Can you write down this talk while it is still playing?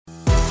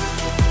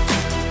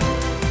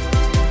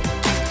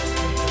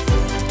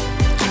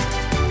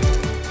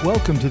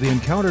Welcome to the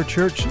Encounter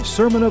Church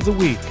Sermon of the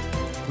Week.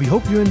 We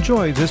hope you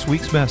enjoy this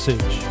week's message.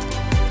 Thank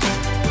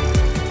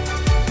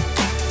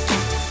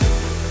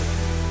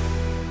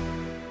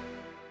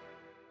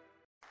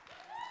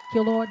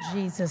you, Lord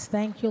Jesus.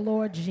 Thank you,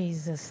 Lord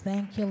Jesus.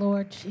 Thank you,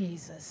 Lord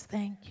Jesus.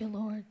 Thank you,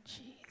 Lord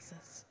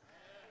Jesus.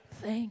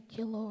 Thank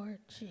you, Lord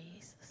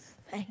Jesus.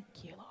 Thank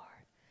you,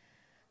 Lord.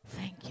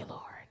 Thank you,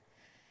 Lord.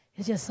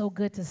 It's just so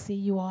good to see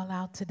you all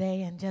out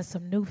today, and just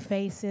some new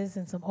faces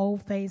and some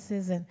old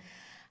faces. And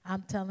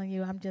I'm telling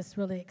you, I'm just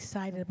really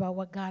excited about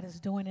what God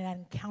is doing at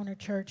Encounter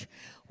Church,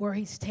 where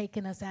he's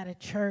taken us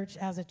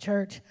as a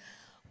church.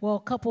 Well, a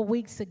couple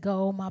weeks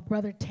ago, my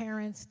brother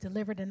Terrence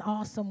delivered an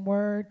awesome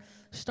word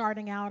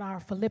starting out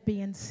our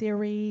Philippians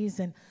series,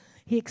 and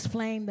he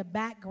explained the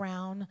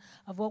background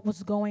of what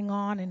was going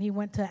on, and he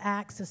went to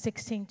Acts, the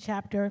 16th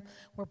chapter,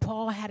 where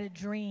Paul had a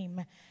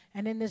dream,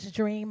 and in this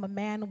dream, a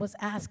man was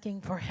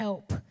asking for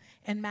help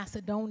in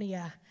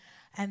Macedonia,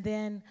 and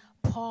then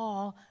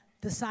Paul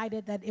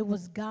decided that it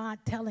was God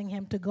telling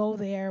him to go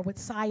there with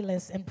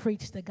Silas and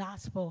preach the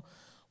gospel.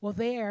 Well,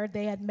 there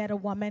they had met a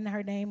woman.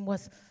 Her name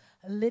was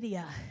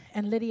Lydia,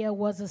 and Lydia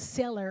was a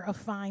seller of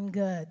fine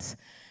goods.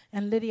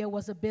 And Lydia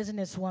was a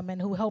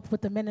businesswoman who helped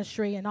with the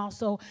ministry, and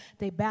also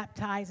they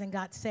baptized and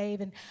got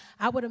saved. And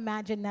I would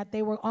imagine that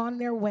they were on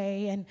their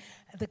way, and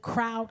the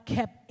crowd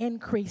kept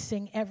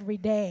increasing every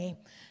day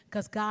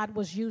because God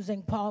was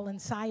using Paul and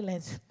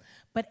Silas.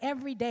 But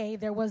every day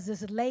there was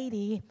this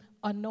lady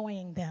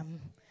annoying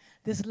them.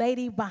 This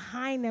lady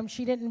behind them,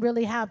 she didn't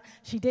have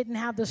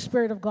the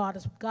Spirit of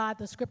God.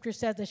 The scripture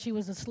says that she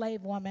was a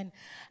slave woman,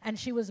 and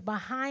she was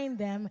behind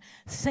them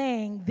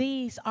saying,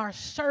 "These are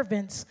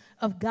servants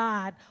of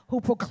God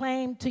who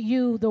proclaim to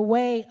you the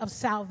way of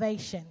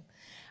salvation."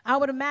 I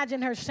would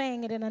imagine her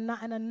saying it in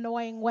an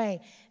annoying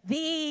way.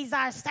 "These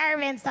are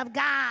servants of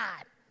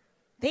God.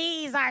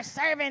 These are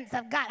servants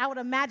of God." I would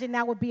imagine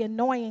that would be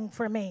annoying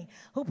for me.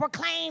 "Who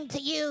proclaim to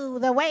you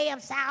the way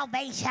of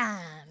salvation."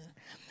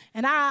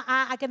 And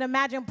I can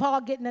imagine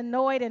Paul getting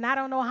annoyed, and I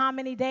don't know how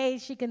many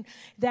days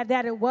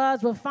that it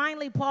was. But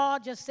finally, Paul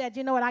just said,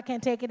 "You know what, I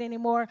can't take it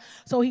anymore."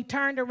 So he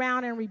turned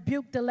around and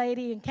rebuked the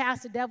lady and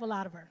cast the devil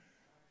out of her.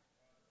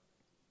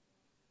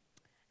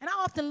 And I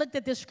often looked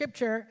at this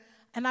scripture,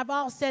 and I've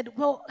all said,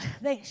 well,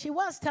 she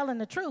was telling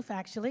the truth,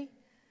 actually.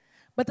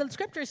 But the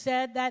scripture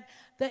said that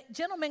the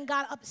gentleman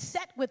got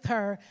upset with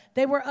her.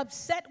 They were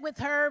upset with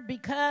her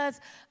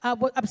because,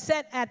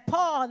 upset at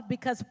Paul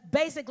because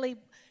basically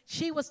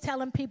she was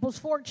telling people's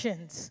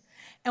fortunes.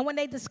 And when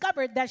they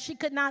discovered that she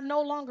could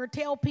no longer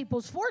tell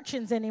people's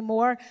fortunes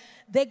anymore,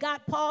 they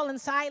got Paul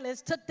and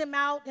Silas, took them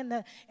out in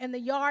the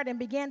yard and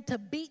began to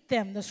beat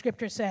them, the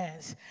scripture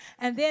says.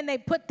 And then they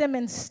put them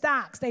in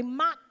stocks. They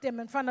mocked them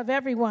in front of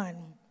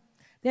everyone.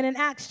 Then in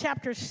Acts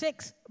chapter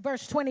 6,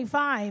 verse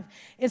 25,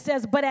 it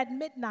says, "But at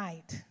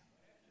midnight."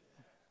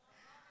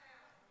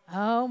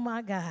 Oh,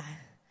 my God.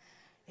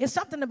 It's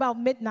something about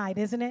midnight,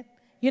 isn't it?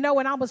 You know,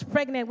 when I was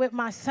pregnant with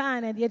my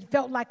son, and it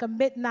felt like a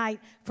midnight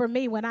for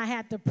me when I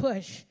had to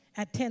push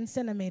at 10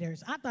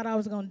 centimeters. I thought I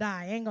was going to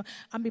die.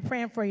 I'll be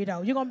praying for you,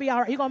 though. You're going to be all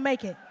right. You're going to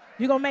make it.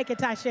 You're going to make it,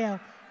 Tyshell.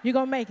 You're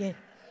going to make it.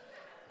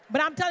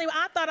 But I'm telling you,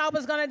 I thought I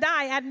was going to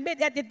die.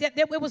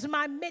 It was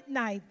my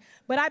midnight.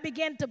 But I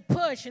began to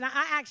push, and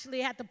I actually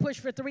had to push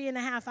for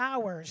 3.5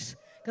 hours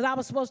because I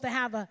was supposed to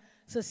have a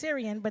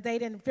cesarean, but they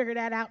didn't figure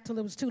that out till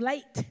it was too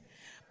late.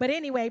 But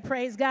anyway,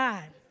 praise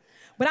God.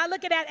 But I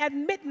look at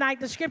midnight,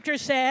 the scripture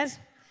says,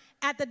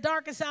 at the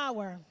darkest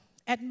hour,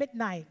 at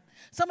midnight.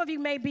 Some of you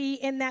may be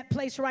in that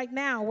place right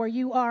now where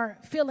you are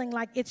feeling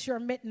like it's your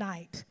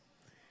midnight.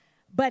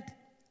 But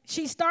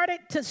they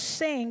started to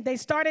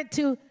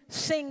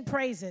sing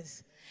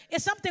praises.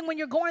 It's something when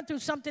you're going through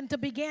something to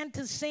begin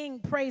to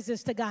sing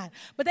praises to God.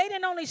 But they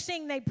didn't only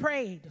sing, they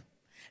prayed.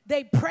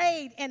 They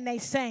prayed and they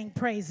sang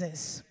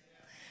praises.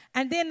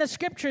 And then the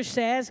scripture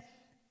says,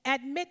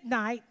 at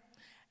midnight,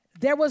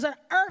 there was an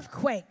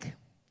earthquake.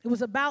 It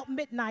was about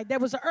midnight. There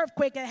was an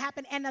earthquake that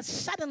happened, and it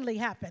suddenly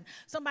happened.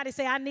 Somebody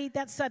say, "I need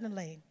that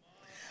suddenly."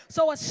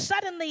 So it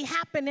suddenly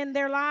happened in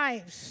their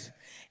lives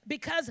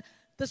because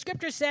the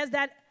scripture says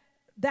that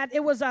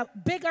it was a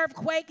big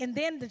earthquake, and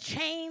then the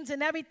chains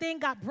and everything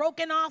got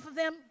broken off of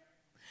them.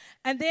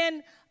 And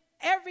then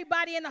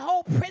everybody in the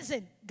whole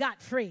prison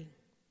got free.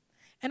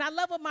 And I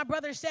love what my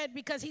brother said,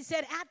 because he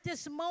said at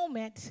this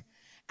moment,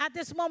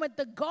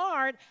 the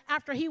guard,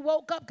 after he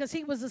woke up because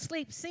he was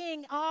asleep,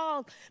 seeing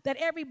all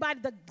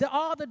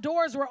the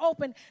doors were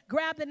open,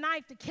 grabbed a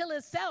knife to kill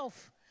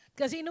himself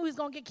because he knew he was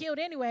going to get killed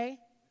anyway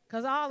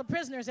because all the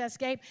prisoners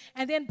escaped.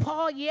 And then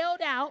Paul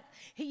yelled out.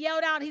 He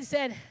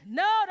said,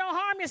 "No, don't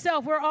harm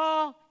yourself. We're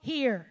all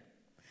here."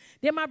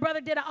 Then my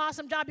brother did an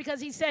awesome job because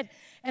he said,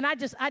 and I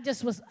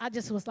just was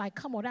like,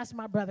 come on, that's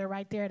my brother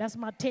right there. That's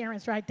my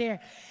Terrence right there.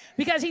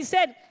 Because he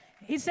said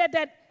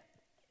that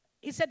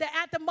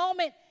at the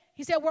moment,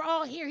 he said, we're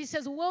all here. He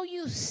says, will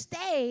you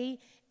stay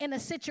in a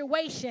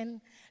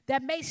situation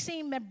that may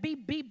seem to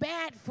be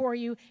bad for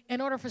you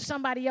in order for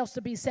somebody else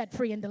to be set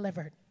free and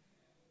delivered?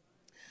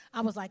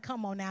 I was like,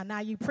 come on now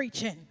you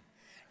preaching.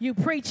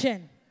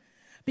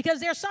 Because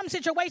there are some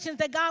situations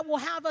that God will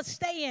have us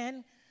stay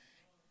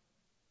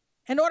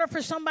in order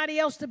for somebody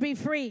else to be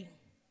free,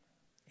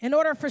 in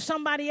order for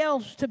somebody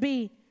else to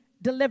be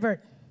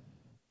delivered.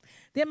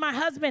 Then my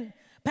husband,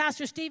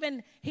 Pastor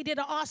Stephen, he did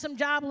an awesome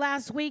job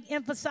last week,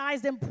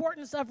 emphasized the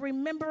importance of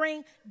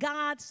remembering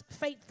God's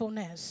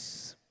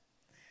faithfulness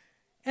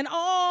in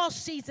all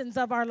seasons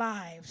of our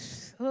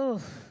lives.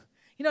 Ooh.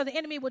 You know, the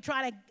enemy will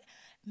try to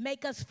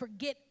make us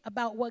forget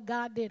about what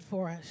God did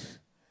for us.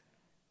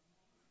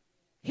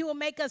 He will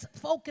make us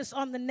focus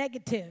on the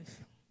negative.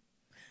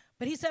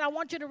 But he said, I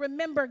want you to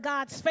remember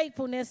God's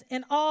faithfulness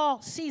in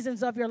all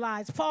seasons of your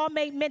lives. Paul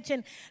made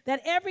mention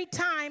that every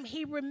time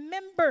he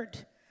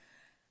remembered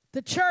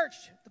the church,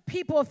 the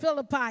people of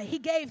Philippi, he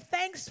gave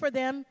thanks for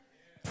them,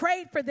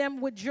 prayed for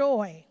them with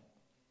joy.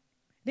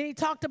 Then he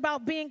talked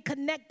about being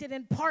connected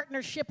in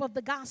partnership of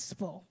the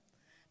gospel.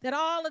 That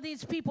all of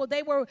these people,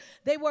 they were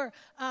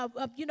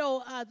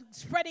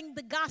spreading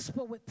the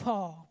gospel with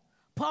Paul.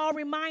 Paul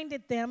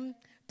reminded them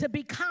to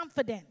be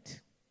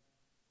confident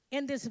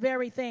in this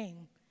very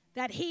thing,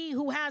 that he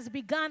who has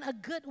begun a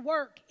good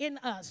work in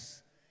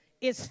us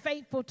is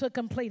faithful to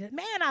complete it.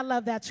 Man, I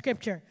love that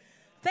scripture.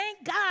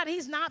 Thank God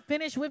he's not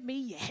finished with me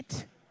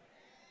yet.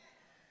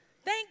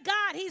 Thank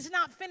God he's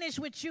not finished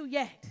with you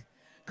yet.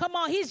 Come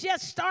on, he's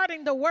just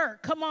starting the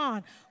work. Come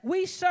on.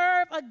 We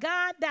serve a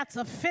God that's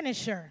a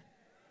finisher.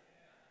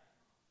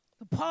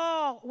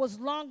 Paul was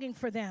longing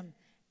for them,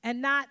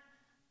 and not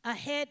a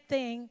head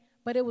thing,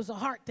 but it was a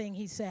heart thing,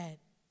 he said.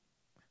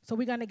 So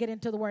we're going to get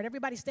into the word.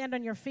 Everybody stand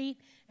on your feet,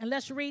 and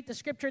let's read the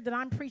scripture that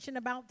I'm preaching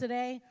about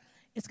today.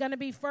 It's going to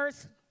be 1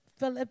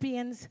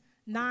 Philippians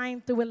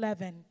 9 through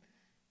 11.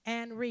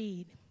 And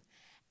read.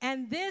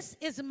 And this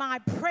is my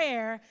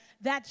prayer,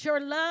 that your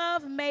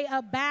love may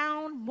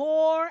abound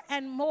more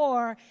and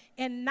more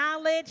in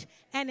knowledge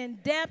and in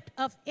depth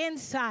of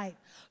insight,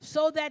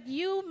 so that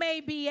you may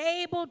be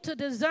able to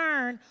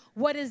discern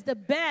what is the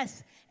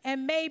best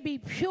and may be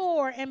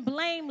pure and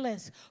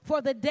blameless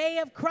for the day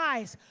of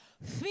Christ,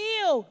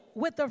 filled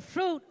with the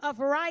fruit of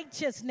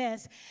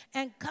righteousness,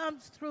 and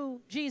comes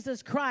through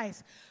Jesus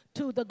Christ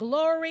to the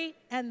glory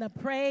and the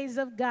praise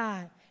of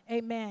God.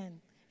 Amen.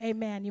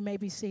 Amen. You may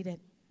be seated.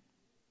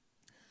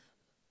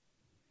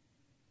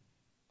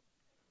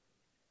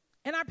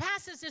 In our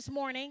passage this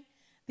morning,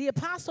 the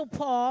Apostle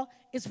Paul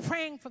is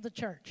praying for the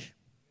church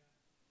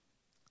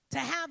to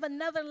have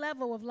another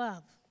level of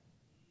love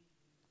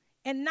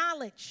and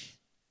knowledge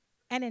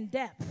and in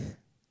depth,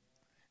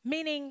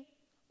 meaning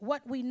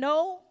what we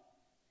know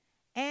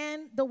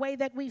and the way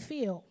that we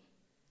feel.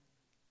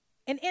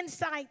 And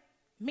insight,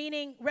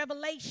 meaning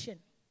revelation.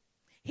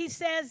 He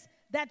says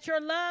that your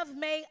love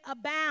may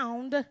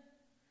abound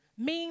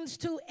means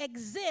to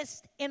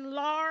exist in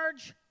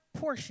large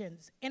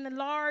portions, in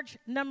large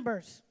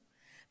numbers.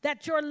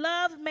 That your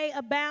love may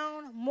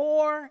abound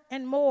more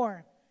and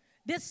more.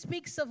 This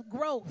speaks of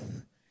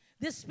growth.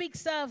 This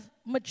speaks of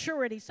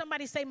maturity.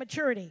 Somebody say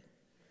maturity.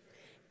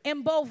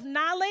 In both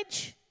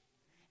knowledge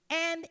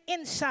and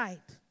insight.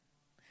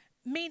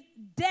 Mean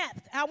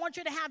depth. I want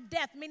you to have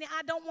depth, meaning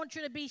I don't want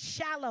you to be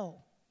shallow.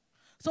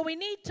 So we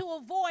need to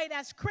avoid,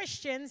 as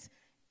Christians,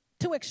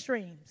 two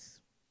extremes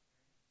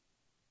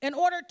in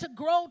order to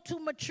grow to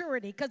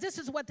maturity, because this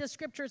is what this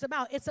scripture is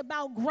about. It's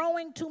about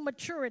growing to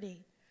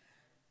maturity.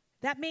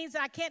 That means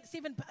that I can't,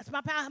 Stephen,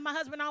 my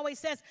husband always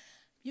says,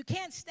 you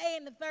can't stay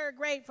in the third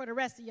grade for the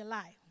rest of your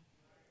life.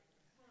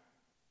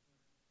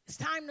 It's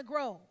time to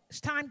grow.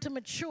 It's time to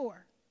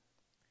mature.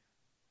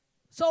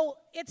 So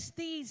it's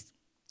these,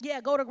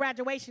 go to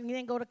graduation, you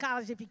then go to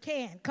college if you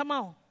can. Come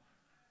on.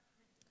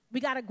 We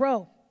got to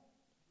grow.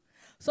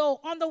 So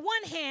on the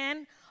one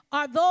hand,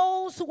 are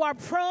those who are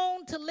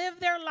prone to live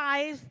their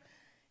life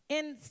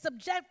in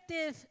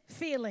subjective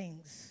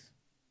feelings,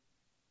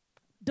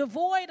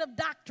 devoid of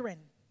doctrine.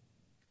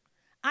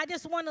 I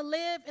just want to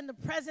live in the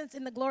presence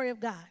and the glory of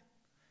God.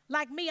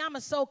 Like me, I'm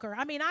a soaker.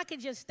 I mean, I can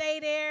just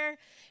stay there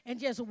and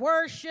just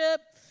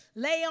worship,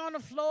 lay on the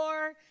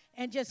floor,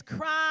 and just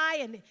cry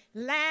and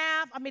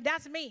laugh. I mean,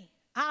 that's me.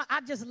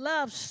 I just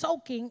love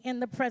soaking in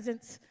the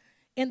presence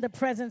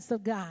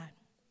of God.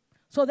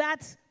 So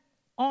that's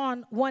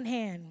on one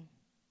hand.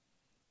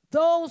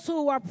 Those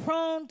who are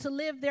prone to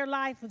live their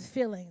life with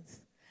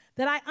feelings.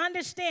 That I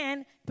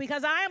understand,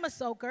 because I am a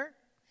soaker,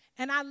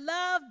 and I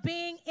love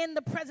being in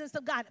the presence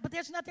of God. But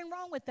there's nothing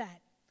wrong with that.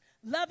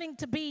 Loving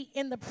to be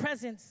in the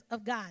presence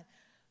of God.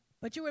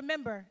 But you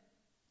remember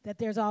that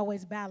there's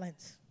always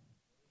balance.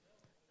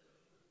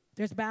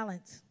 There's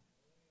balance.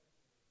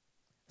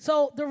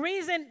 So the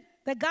reason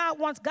that God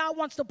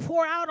wants to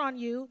pour out on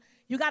you,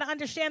 you got to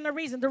understand the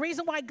reason. The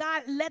reason why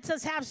God lets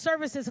us have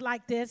services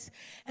like this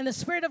and the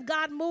Spirit of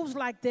God moves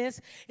like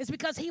this is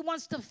because He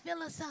wants to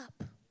fill us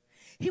up.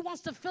 He wants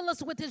to fill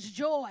us with His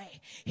joy.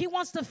 He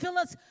wants to fill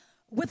us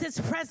with His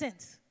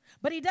presence.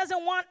 But He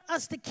doesn't want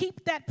us to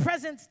keep that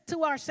presence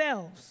to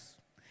ourselves.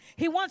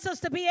 He wants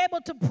us to be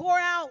able to pour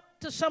out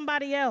to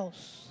somebody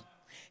else.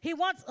 He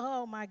wants,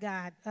 oh my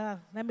God,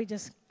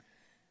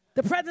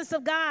 the presence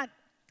of God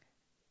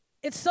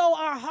It's so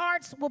our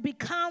hearts will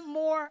become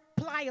more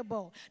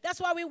pliable.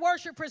 That's why we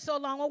worship for so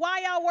long. Well,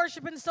 why y'all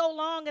worshiping so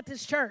long at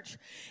this church?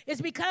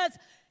 It's because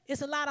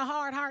it's a lot of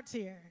hard hearts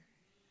here.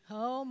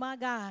 Oh, my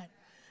God.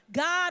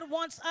 God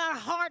wants our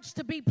hearts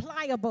to be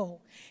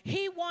pliable.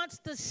 He wants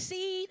the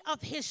seed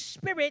of his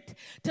spirit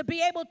to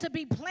be able to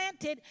be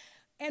planted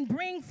and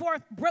bring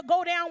forth,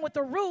 go down with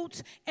the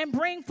roots and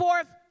bring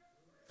forth.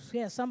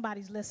 Yeah,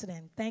 somebody's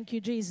listening. Thank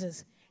you,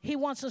 Jesus. He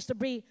wants us to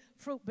be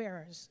fruit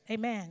bearers.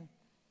 Amen.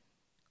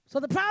 So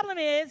the problem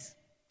is,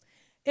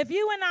 if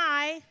you and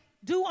I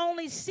do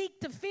only seek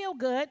to feel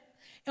good,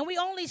 and we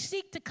only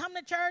seek to come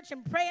to church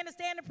and pray and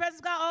stand in the presence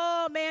of God,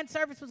 oh, man,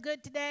 service was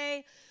good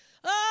today.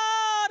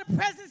 Oh, the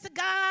presence of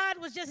God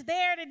was just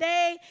there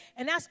today,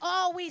 and that's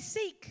all we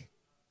seek.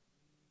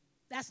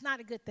 That's not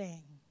a good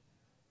thing.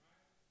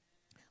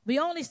 We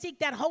only seek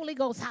that Holy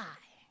Ghost high.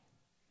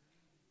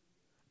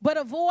 But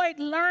avoid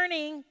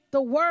learning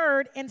the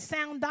word and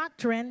sound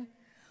doctrine.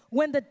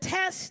 When the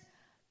test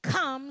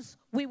comes,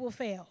 we will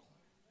fail.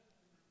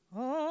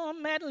 Oh,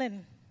 I'm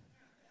meddling.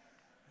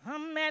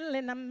 I'm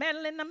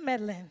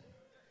meddling.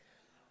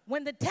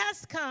 When the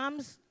test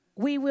comes,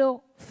 we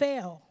will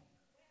fail.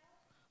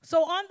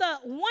 So on the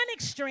one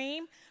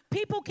extreme,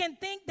 people can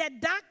think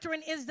that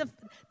doctrine is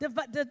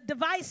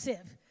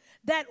divisive,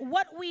 that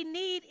what we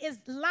need is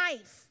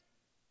life.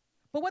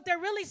 But what they're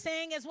really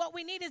saying is what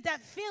we need is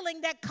that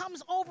feeling that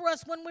comes over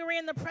us when we're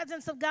in the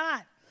presence of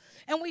God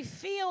and we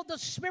feel the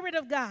Spirit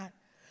of God.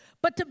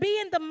 But to be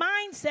in the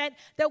mindset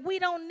that we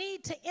don't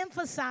need to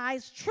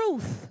emphasize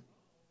truth,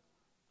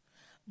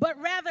 but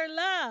rather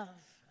love.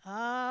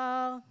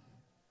 I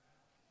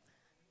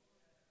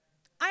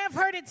have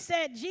heard it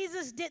said,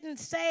 Jesus didn't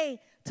say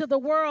to the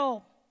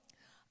world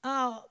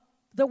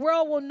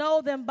will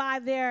know them by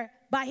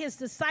his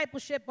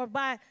discipleship or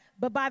by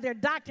their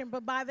doctrine,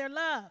 but by their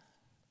love.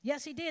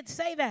 Yes, he did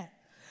say that.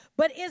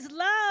 But is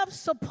love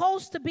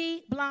supposed to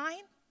be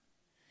blind?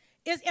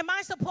 Am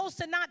I supposed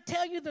to not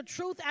tell you the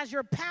truth as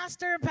your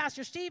pastor,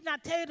 Pastor Steve,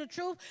 not tell you the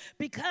truth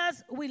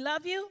because we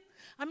love you?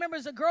 I remember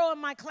as a girl in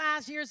my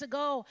class years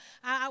ago,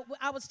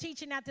 I was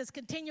teaching at this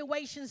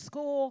continuation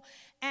school,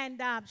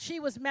 and she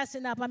was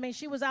messing up. I mean,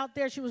 she was out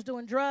there. She was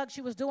doing drugs.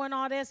 She was doing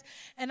all this,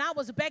 and I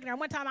was begging her.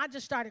 One time, I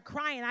just started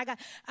crying.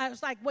 I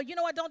was like, well, you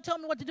know what? Don't tell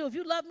me what to do. If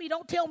you love me,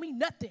 don't tell me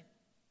nothing.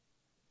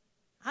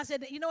 I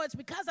said, you know, it's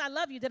because I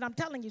love you that I'm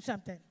telling you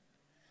something.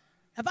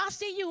 If I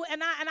see you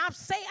and I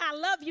say I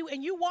love you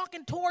and you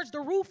walking towards the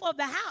roof of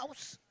the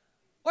house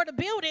or the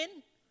building,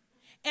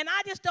 and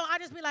I just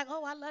be like,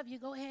 oh, I love you.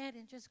 Go ahead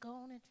and just go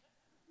on it.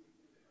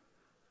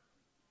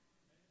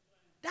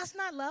 That's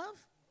not love.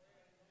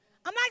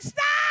 I'm like,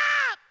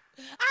 stop.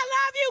 I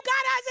love you.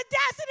 God has a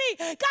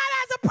destiny. God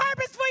has a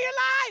purpose for your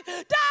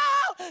life.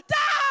 Don't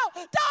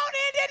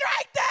end it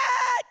right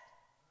there.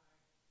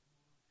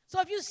 So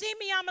if you see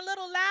me, I'm a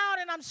little loud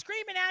and I'm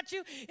screaming at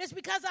you, it's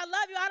because I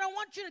love you. I don't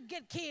want you to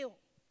get killed.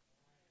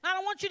 I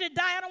don't want you to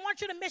die. I don't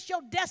want you to miss your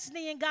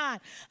destiny in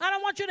God. I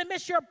don't want you to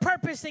miss your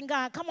purpose in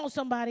God. Come on,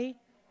 somebody.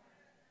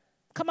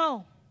 Come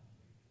on.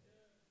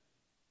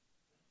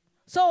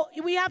 So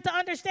we have to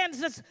understand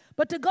this.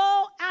 But to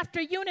go after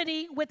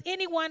unity with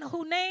anyone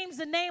who names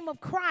the name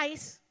of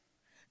Christ,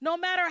 no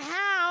matter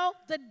how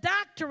the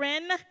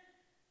doctrine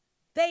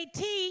they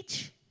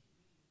teach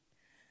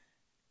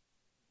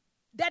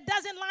that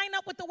doesn't line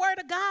up with the Word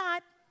of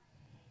God,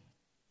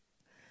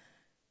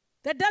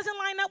 that doesn't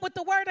line up with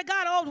the Word of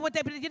God. Oh,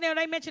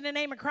 they mention the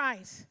name of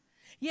Christ.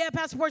 Yeah,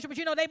 Pastor Worship,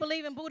 but they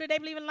believe in Buddha, they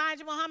believe in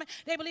Elijah Muhammad,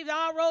 they believe that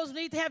all roads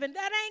lead to heaven.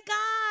 That ain't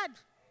God.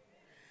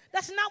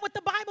 That's not what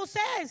the Bible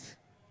says.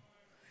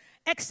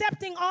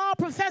 Accepting all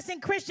professing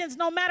Christians,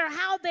 no matter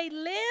how they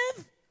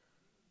live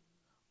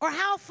or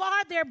how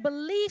far their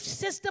belief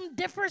system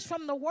differs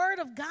from the Word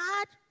of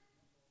God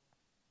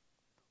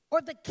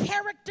or the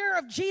character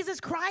of Jesus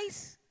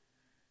Christ,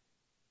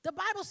 the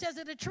Bible says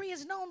that a tree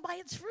is known by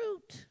its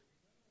fruit.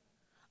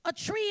 A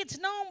tree, it's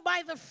known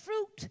by the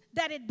fruit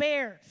that it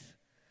bears.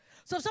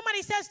 So if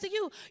somebody says to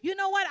you, you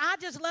know what, I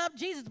just love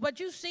Jesus, but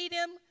you see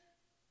them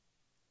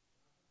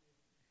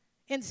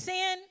in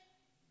sin,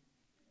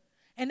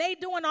 and they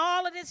doing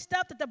all of this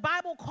stuff that the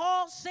Bible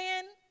calls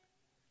sin,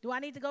 do I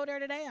need to go there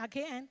today? I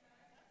can.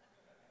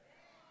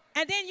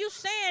 And then you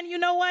saying, you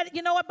know what,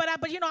 but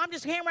I'm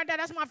just hearing right there,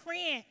 that's my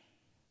friend.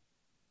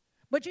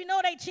 But you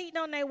know they cheating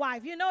on their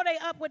wife. You know they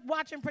up with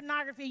watching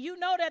pornography. You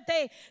know that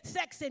they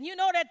sexing. You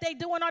know that they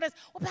doing all this.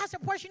 Well, Pastor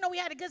Porsche, we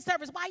had a good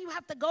service. Why you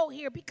have to go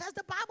here? Because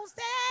the Bible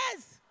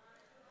says.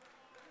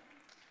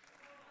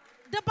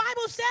 The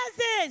Bible says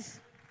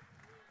this.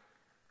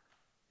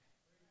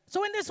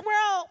 So in this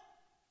world,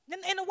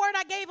 in the word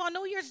I gave on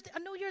New Year's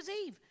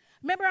Eve,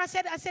 remember I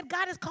said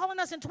God is calling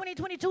us in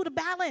 2022 to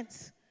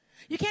balance.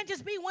 You can't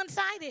just be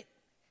one-sided.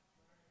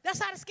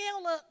 That's how the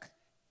scale look.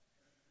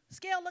 The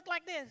scale look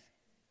like this.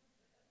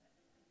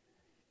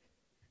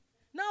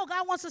 No,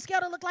 God wants the scale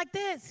to look like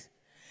this.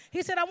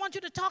 He said, I want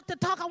you to talk the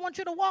talk. I want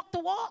you to walk the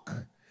walk.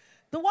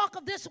 The walk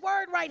of this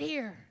word right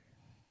here.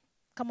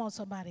 Come on,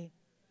 somebody.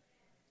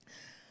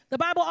 The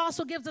Bible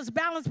also gives us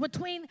balance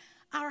between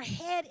our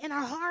head and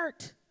our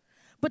heart,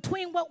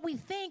 between what we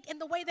think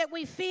and the way that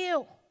we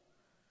feel.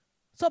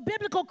 So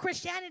biblical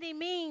Christianity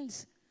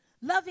means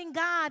loving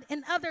God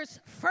and others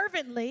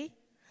fervently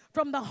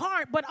from the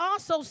heart, but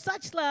also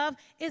such love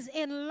is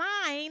in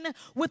line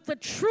with the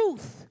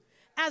truth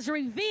as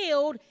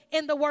revealed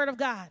in the Word of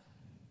God.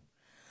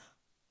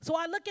 So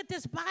I look at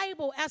this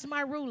Bible as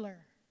my ruler,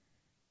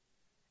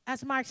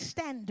 as my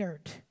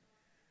standard.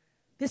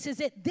 This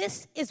is it.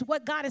 This is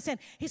what God is saying.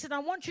 He said, I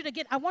want you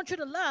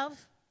to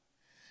love.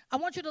 I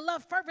want you to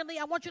love fervently.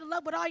 I want you to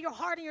love with all your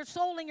heart and your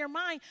soul and your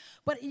mind.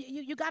 But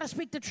you got to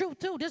speak the truth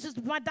too. This is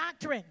my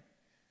doctrine.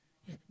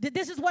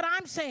 This is what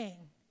I'm saying.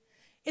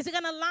 Is it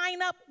going to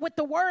line up with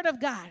the Word of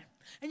God?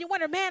 And you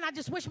wonder, man, I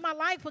just wish my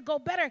life would go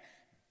better.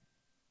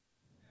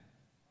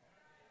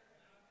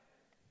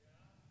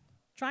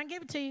 Try and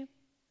give it to you.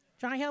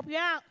 Try and help you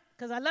out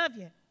because I love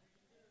you.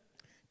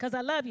 Because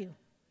I love you.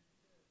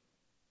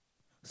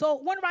 So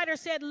one writer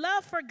said,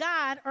 love for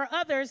God or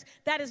others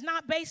that is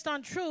not based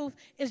on truth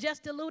is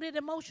just diluted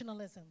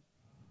emotionalism.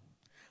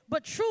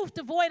 But truth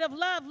devoid of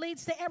love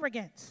leads to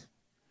arrogance.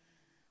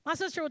 My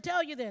sister will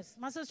tell you this,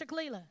 my sister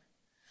Cleela.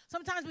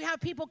 Sometimes we have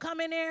people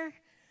come in there,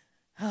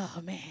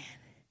 oh man,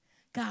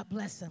 God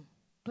bless them,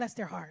 bless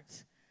their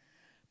hearts.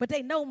 But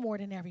they know more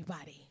than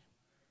everybody.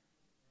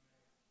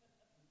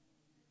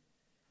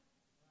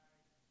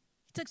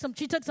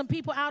 She took some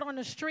people out on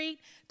the street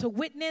to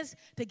witness,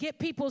 to get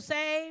people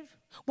saved.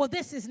 Well,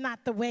 this is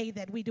not the way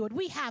that we do it.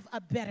 We have a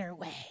better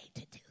way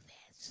to do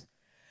this.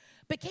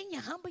 But can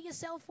you humble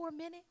yourself for a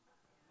minute?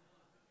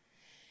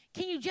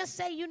 Can you just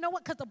say, you know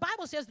what? Because the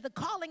Bible says the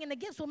calling and the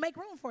gifts will make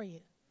room for you.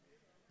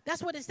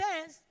 That's what it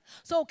says.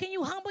 So can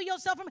you humble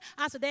yourself?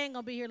 I said, they ain't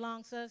going to be here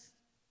long, sis.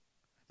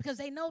 Because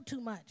they know too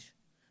much.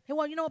 They,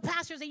 well, you know,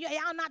 pastors say,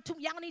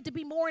 y'all need to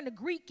be more in the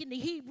Greek, in the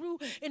Hebrew,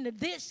 in the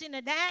this, in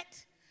the that.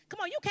 Come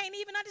on, you can't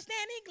even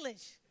understand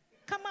English.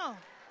 Come on.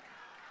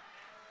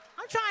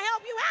 I'm trying to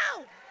help you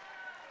out.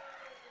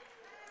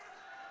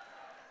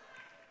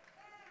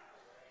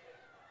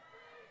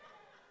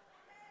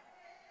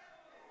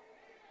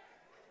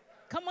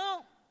 Come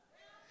on.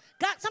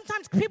 God,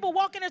 sometimes people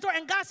walk in the door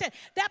and God said,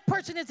 that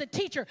person is a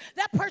teacher.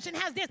 That person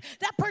has this.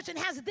 That person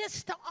has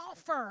this to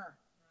offer.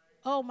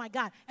 Oh, my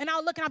God. And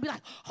I'll look and I'll be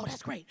like, oh,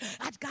 that's great.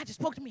 God just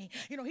spoke to me.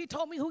 You know, he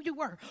told me who you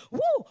were. Woo,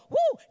 woo.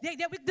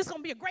 This is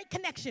going to be a great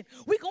connection.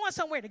 We're going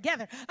somewhere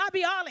together. I'll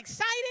be all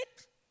excited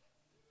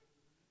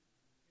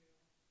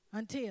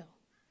until.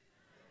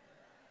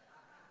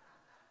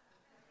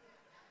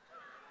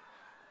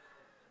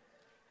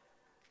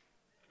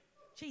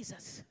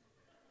 Jesus.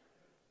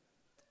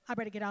 I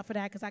better get off of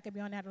that because I could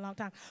be on that a long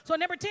time. So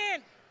number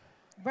 10.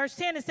 Verse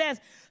 10, it says,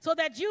 so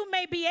that you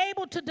may be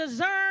able to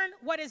discern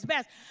what is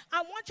best.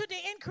 I want you to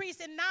increase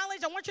in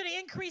knowledge. I want you to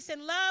increase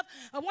in love.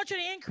 I want you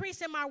to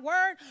increase in my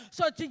word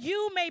so that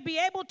you may be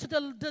able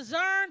to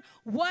discern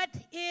what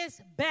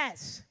is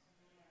best.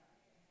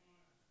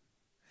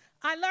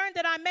 I learned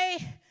that I may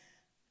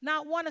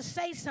not want to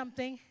say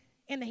something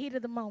in the heat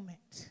of the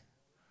moment.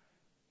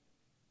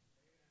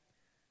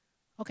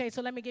 Okay,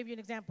 so let me give you an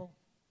example.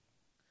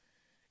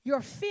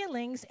 Your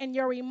feelings and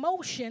your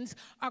emotions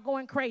are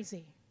going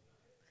crazy.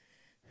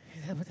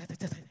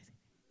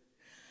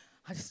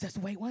 I just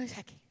wait 1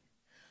 second.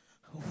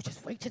 Oh,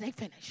 just wait till they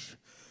finish.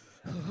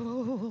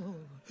 Oh.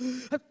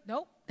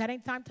 Nope, that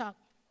ain't time to talk.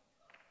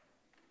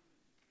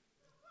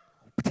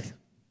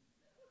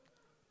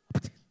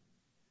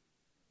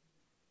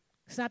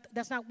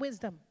 That's not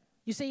wisdom.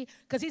 You see,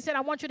 because he said,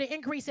 I want you to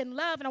increase in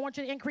love, and I want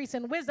you to increase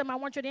in wisdom. I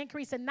want you to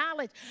increase in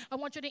knowledge. I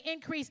want you to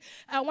increase,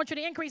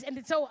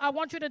 and so I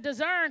want you to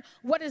discern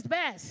what is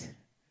best.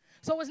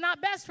 So it's not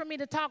best for me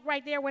to talk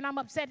right there when I'm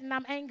upset and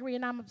I'm angry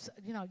and I'm upset.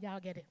 You know, y'all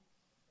get it.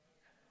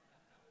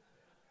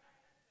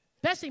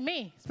 Especially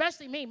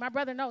me. My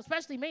brother knows,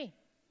 especially me.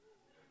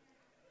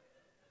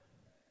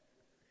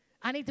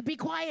 I need to be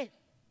quiet.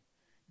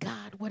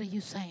 God, what are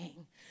you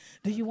saying?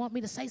 Do you want me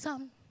to say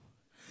something?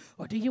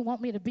 Or do you want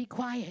me to be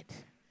quiet?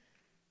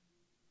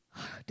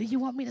 Do you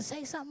want me to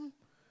say something?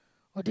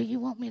 Or do you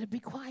want me to be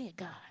quiet,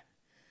 God?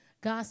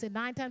 God said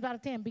 9 times out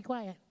of 10, be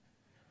quiet.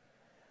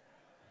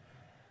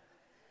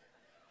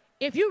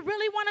 If you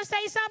really want to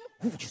say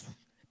something,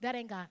 that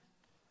ain't God.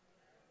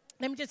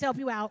 Let me just help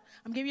you out.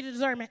 I'm giving you the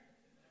discernment.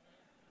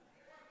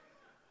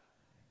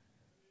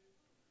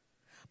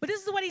 But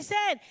this is what he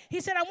said.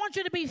 He said, I want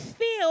you to be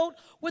filled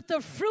with the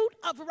fruit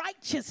of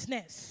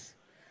righteousness.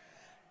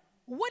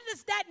 What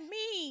does that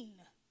mean?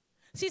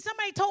 See,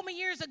 somebody told me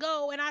years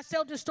ago, and I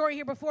told this story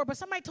here before, but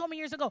somebody told me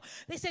years ago,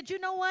 they said, you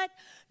know what,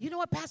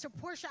 Pastor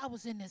Portia, I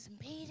was in this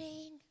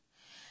meeting,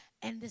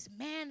 and this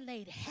man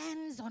laid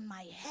hands on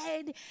my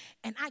head,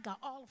 and I got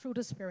all the fruit of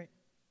the Spirit.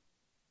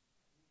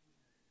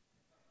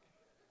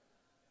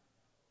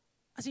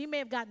 I said, you may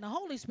have gotten the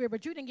Holy Spirit,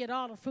 but you didn't get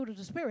all the fruit of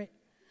the Spirit.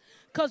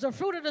 Because the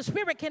fruit of the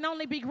Spirit can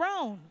only be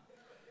grown.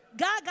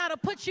 God got to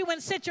put you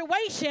in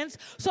situations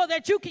so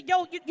that you can,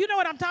 you know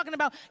what I'm talking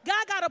about.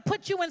 God got to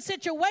put you in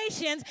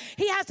situations.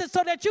 He has to,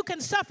 so that you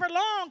can suffer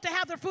long to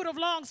have the fruit of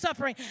long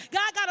suffering.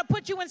 God got to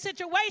put you in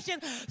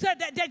situations so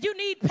that you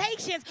need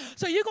patience.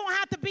 So you're going to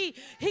have to be,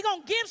 He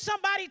going to give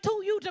somebody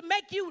to you to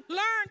make you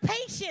learn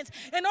patience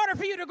in order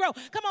for you to grow.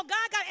 Come on,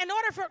 God got, in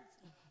order for,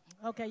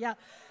 okay, y'all.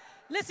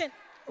 Listen,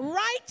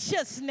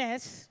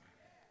 righteousness,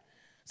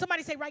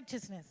 somebody say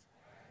righteousness.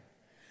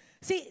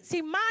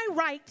 See,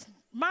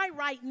 my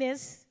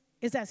rightness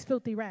is as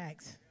filthy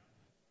rags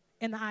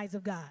in the eyes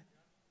of God.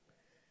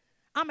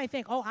 I may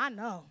think, oh, I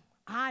know.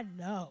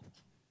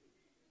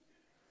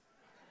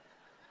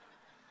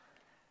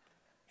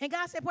 And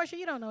God said, Portia,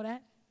 you don't know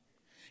that.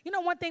 You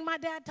know one thing my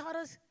dad taught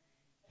us?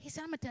 He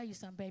said, I'm going to tell you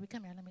something, baby.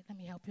 Come here, let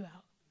me help you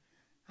out.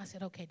 I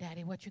said, okay,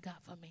 Daddy, what you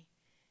got for me?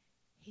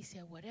 He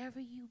said, whatever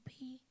you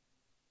be,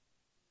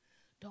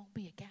 don't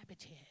be a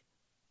cabbage head.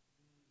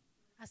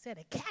 I said,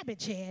 a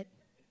cabbage head?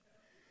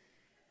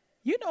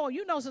 You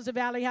know, Sister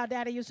Valerie, how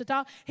Daddy used to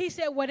talk. He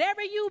said,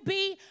 whatever you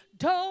be,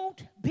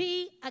 don't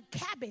be a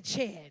cabbage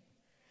head.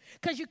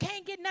 Because you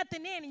can't get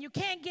nothing in and you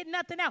can't get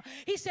nothing out.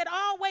 He said,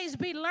 always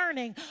be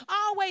learning.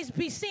 Always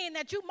be seeing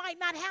that you might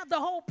not have the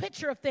whole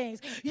picture of things.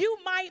 You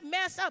might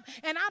mess up.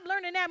 And I'm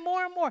learning that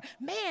more and more.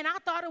 Man, I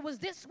thought it was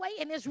this way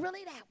and it's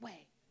really that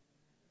way.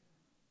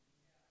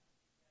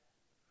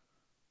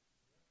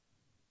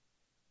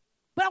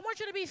 But I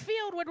want you to be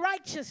filled with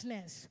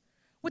righteousness,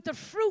 with the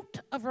fruit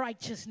of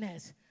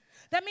righteousness.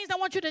 That means I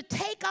want you to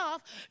take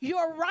off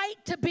your right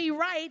to be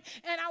right,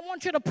 and I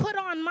want you to put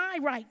on my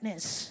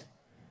rightness.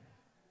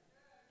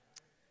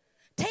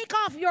 Take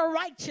off your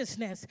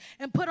righteousness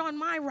and put on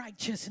my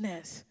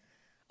righteousness.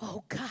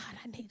 Oh, God,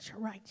 I need your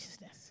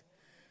righteousness.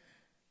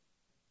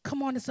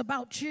 Come on, it's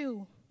about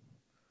you.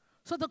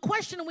 So the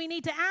question we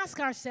need to ask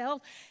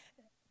ourselves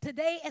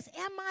today is,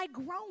 am I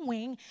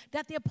growing,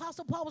 that the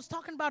Apostle Paul was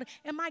talking about?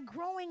 Am I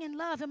growing in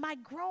love? Am I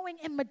growing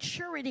in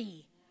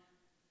maturity?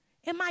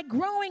 Am I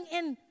growing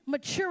in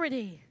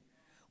maturity?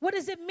 What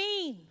does it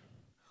mean?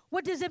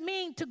 What does it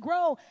mean to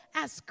grow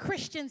as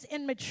Christians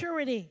in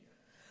maturity?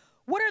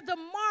 What are the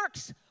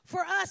marks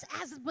for us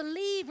as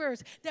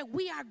believers that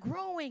we are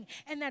growing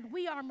and that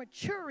we are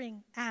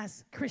maturing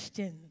as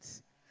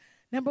Christians?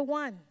 Number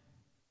one,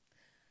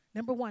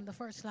 the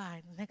first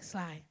slide, next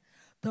slide.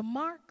 The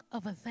mark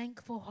of a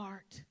thankful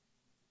heart.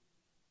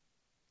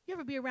 You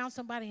ever be around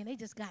somebody and they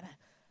just got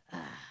an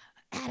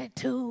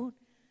attitude,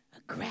 a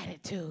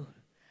gratitude?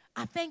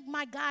 I thank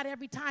my God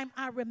every time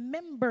I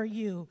remember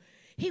you.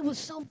 He was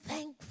so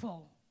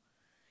thankful.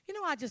 You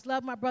know, I just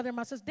love my brother and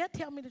my sister. They'll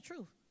tell me the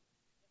truth.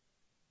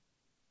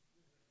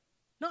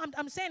 No,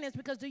 I'm saying this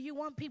because do you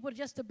want people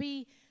just to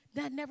be,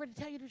 that never to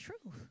tell you the truth?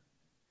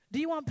 Do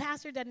you want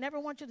pastors that never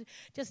want you to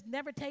just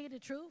never tell you the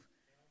truth?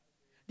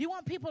 Do you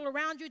want people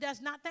around you that's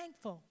not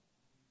thankful?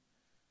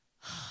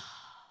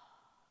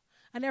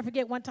 I never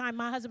forget one time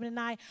my husband and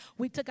I,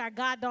 we took our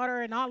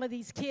goddaughter and all of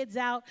these kids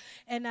out,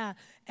 and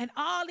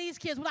all these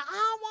kids were like,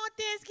 I want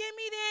this, give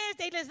me this.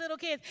 They just little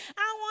kids.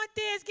 I want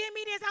this, give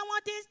me this. I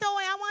want this toy,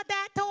 I want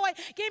that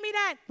toy, give me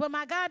that. But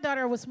my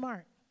goddaughter was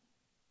smart.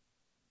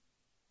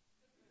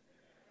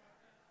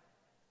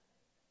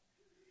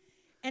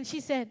 And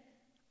she said,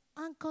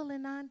 Uncle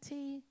and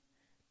Auntie,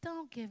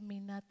 don't give me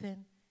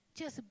nothing.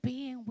 Just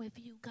being with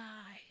you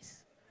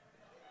guys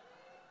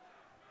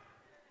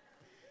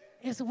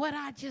is what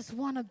I just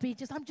want to be.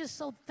 I'm just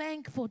so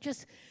thankful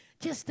just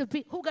to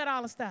be. Who got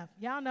all the stuff?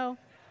 Y'all know.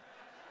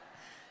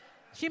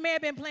 She may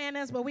have been playing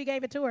this, but we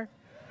gave it to her.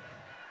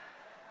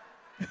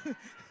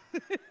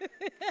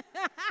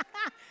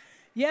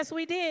 Yes,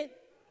 we did.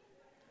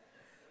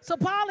 So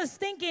Paul is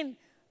thinking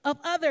of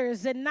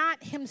others and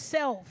not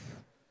himself.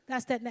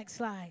 That's that next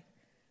slide.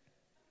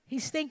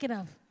 He's thinking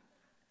of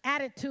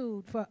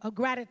attitude for a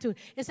gratitude.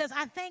 It says,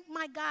 I thank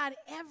my God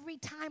every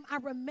time I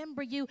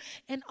remember you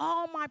in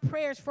all my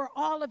prayers for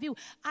all of you.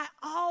 I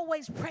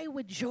always pray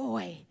with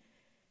joy.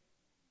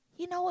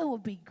 You know, it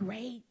would be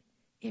great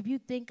if you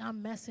think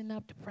I'm messing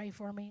up to pray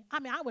for me. I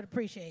mean, I would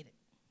appreciate it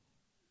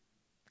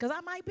because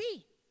I might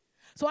be.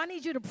 So I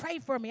need you to pray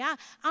for me.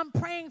 I'm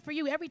praying for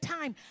you every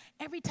time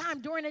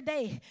during the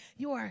day.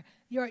 Your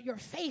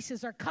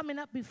faces are coming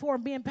up before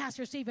me and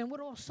Pastor Stephen.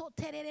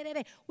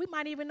 We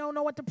might even know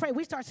what to pray.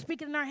 We start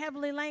speaking in our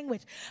heavenly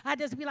language. I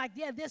just be like,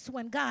 yeah, this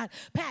one, God.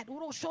 Pat,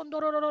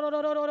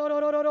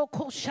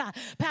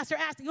 Pastor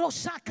Ashley,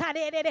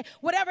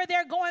 whatever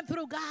they're going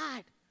through,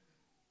 God,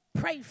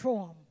 pray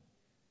for them.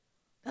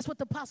 That's what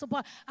the Apostle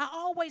Paul, I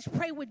always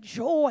pray with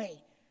joy.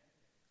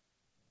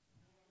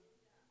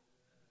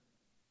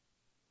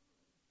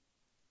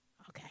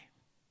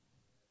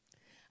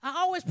 I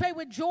always pray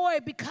with joy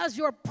because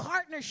your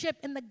partnership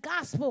in the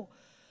gospel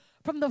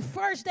from the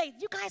first day,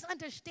 you guys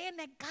understand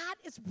that God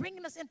is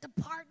bringing us into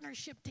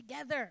partnership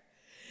together,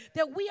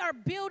 that we are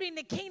building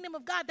the kingdom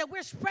of God, that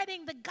we're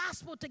spreading the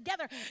gospel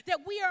together,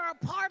 that we are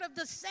a part of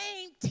the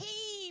same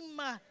team.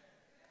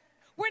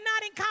 We're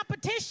not in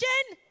competition.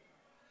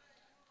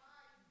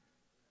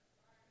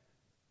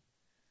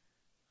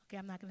 Okay,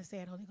 I'm not going to say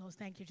it, Holy Ghost.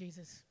 Thank you,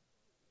 Jesus.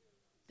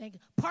 Thank you.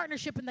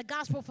 Partnership in the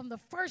gospel from the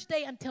first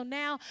day until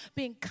now,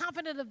 being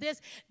confident of this,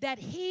 that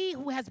he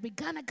who has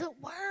begun a good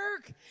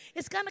work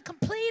is going to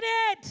complete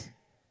it.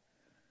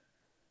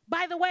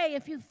 By the way,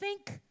 if you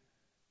think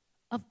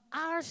of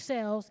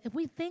ourselves, if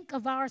we think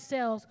of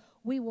ourselves,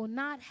 we will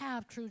not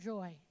have true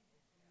joy.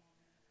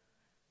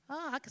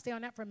 Oh, I can stay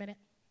on that for a minute.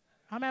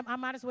 I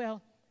might as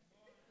well.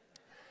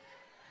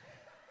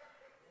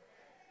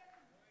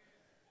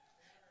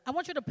 I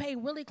want you to pay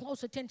really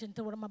close attention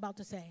to what I'm about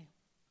to say.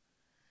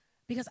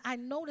 Because I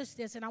noticed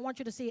this, and I want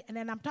you to see it. And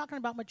then I'm talking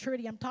about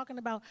maturity. I'm talking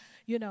about,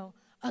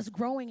 us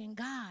growing in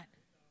God.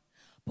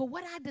 But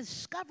what I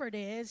discovered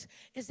is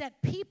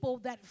that people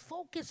that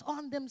focus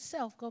on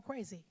themselves go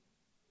crazy.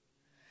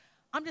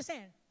 I'm just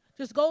saying,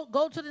 just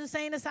go to the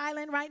insane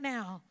asylum right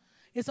now.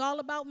 It's all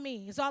about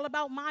me. It's all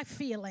about my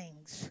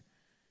feelings.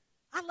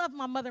 I love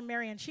my mother,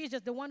 Marion. She's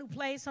just the one who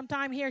plays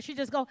sometime here. She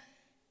just go, it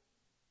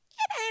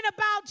ain't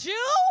about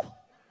you.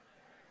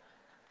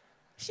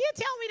 She'll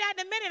tell me that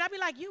in a minute. I'll be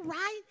like, you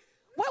right?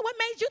 What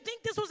made you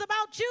think this was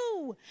about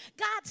you?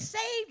 God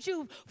saved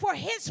you for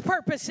his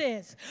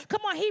purposes.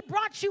 Come on, he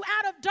brought you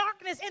out of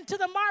darkness into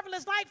the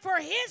marvelous light for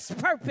his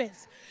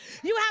purpose.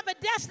 You have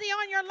a destiny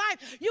on your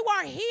life. You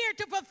are here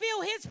to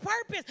fulfill his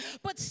purpose.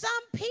 But some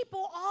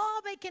people, all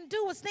they can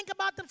do is think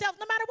about themselves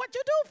no matter what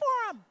you do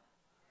for them.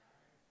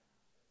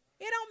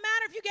 It don't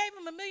matter if you gave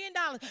them $1 million.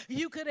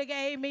 You could have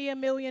gave me $1.010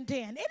 million. It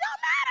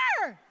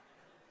don't matter.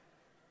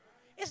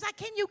 It's like,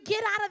 can you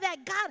get out of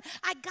that? God,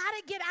 I got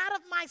to get out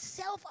of my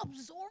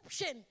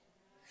self-absorption.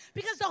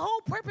 Because the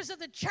whole purpose of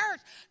the church,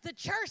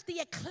 the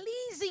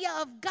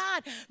ecclesia of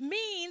God,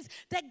 means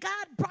that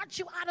God brought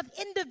you out of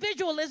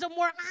individualism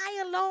where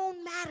I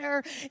alone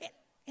matter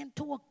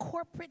into a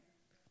corporate.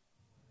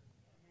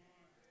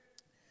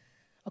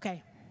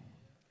 Okay,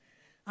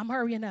 I'm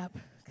hurrying up.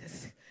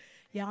 Because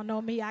y'all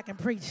know me, I can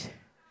preach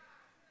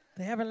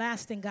the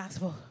everlasting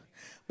gospel.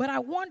 But I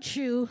want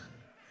you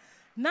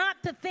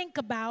not to think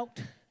about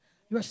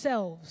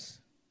yourselves.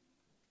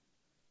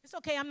 It's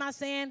okay, I'm not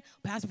saying,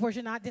 Pastor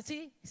Portia, not to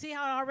see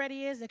how it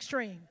already is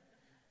extreme.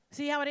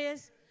 See how it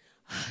is?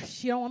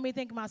 She don't want me to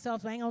think of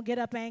myself, so I ain't gonna get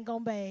up, I ain't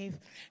gonna bathe.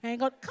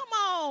 Come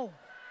on.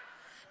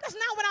 That's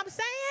not what I'm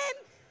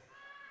saying.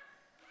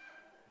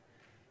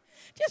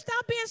 Just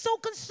stop being so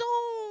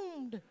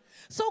consumed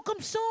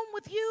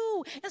with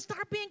you, and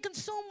start being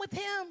consumed with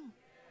him.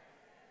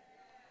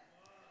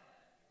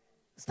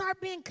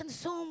 Start being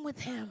consumed with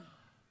him.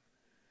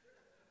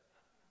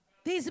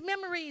 These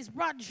memories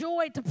brought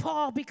joy to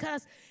Paul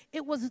because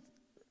it was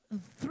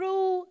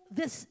through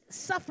this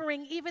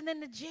suffering, even in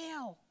the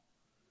jail,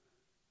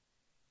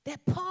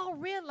 that Paul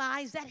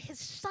realized that his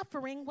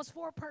suffering was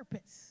for a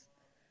purpose.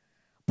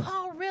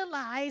 Paul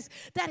realized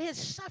that his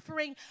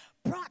suffering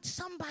brought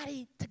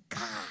somebody to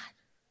God,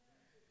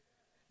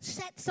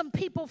 set some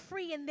people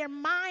free in their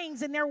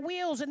minds and their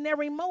wills and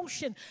their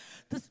emotion.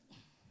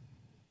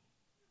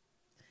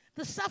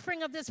 The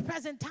suffering of this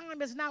present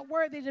time is not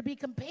worthy to be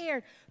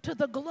compared to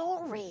the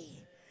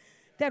glory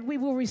that we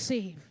will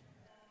receive.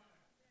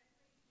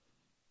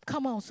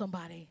 Come on,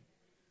 somebody.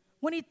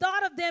 When he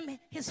thought of them,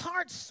 his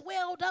heart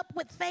swelled up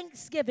with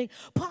thanksgiving.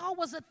 Paul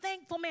was a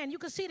thankful man. You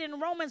can see it in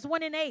Romans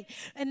 1:8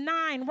 and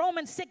 9,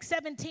 Romans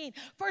 6:17,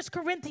 1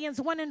 Corinthians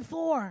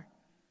 1:4.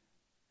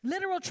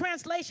 Literal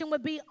translation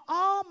would be,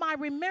 all my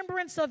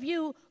remembrance of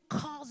you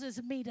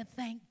causes me to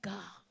thank God.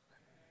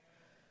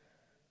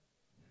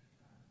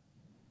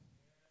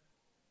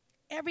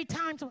 Every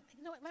time,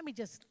 let me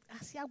just,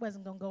 I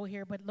wasn't going to go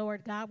here, but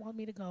Lord, God want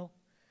me to go.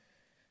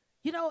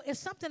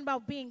 It's something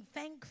about being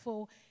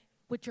thankful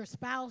with your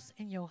spouse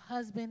and your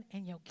husband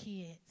and your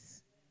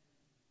kids.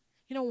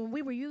 When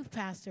we were youth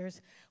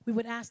pastors, we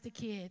would ask the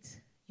kids,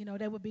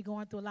 they would be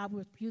going through a lot. We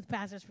were youth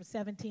pastors for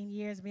 17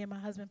 years, me and my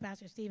husband,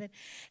 Pastor Stephen.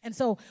 And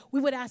so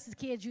we would ask the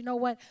kids,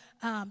 why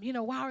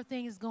are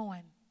things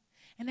going?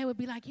 And they would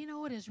be like,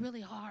 it is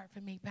really hard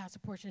for me, Pastor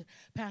Portia,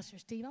 Pastor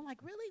Steve. I'm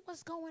like, really?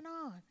 What's going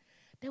on?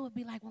 They would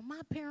be like, well,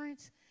 my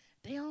parents,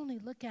 they only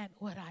look at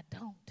what I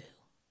don't do.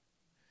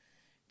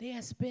 They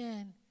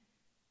spend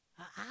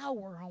an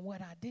hour on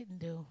what I didn't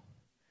do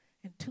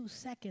and 2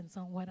 seconds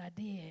on what I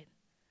did.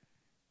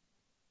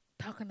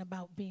 Talking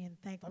about being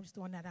thankful. I'm just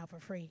throwing that out for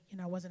free. It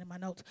wasn't in my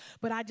notes.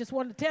 But I just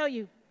wanted to tell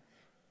you,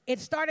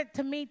 it started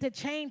to me to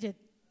change it.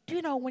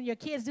 When your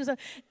kids do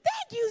something,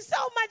 thank you so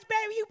much,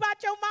 baby. You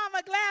bought your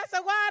mama a glass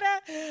of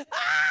water.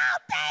 Oh,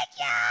 thank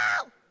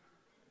you.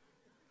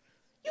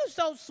 You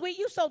so sweet.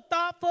 You so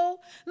thoughtful.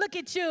 Look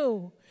at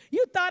you.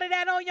 You thought of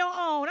that on your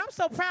own. I'm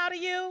so proud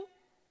of you.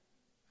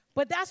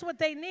 But that's what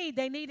they need.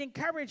 They need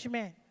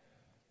encouragement.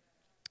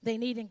 They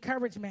need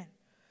encouragement.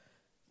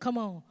 Come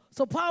on.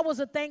 So Paul was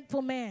a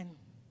thankful man.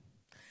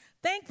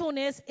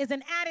 Thankfulness is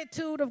an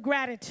attitude of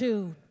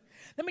gratitude.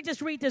 Let me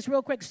just read this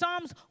real quick.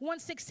 Psalms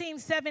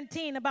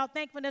 116:17 about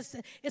thankfulness.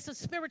 It's a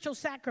spiritual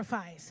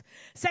sacrifice.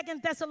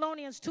 2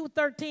 Thessalonians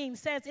 2:13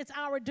 says it's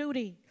our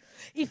duty.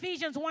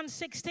 Ephesians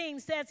 1:16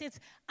 says it's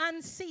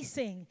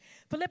unceasing.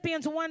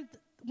 Philippians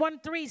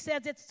 1:3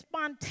 says it's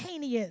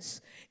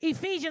spontaneous.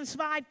 Ephesians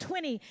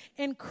 5:20,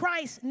 in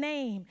Christ's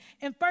name.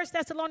 And 1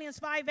 Thessalonians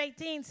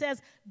 5:18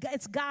 says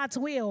it's God's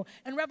will.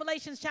 And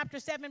Revelation chapter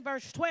 7,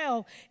 verse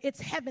 12,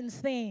 it's heaven's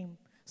theme.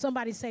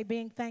 Somebody say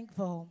being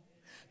thankful.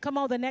 Come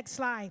on, the next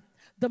slide.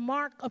 The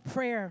mark of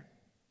prayer.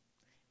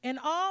 In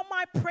all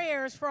my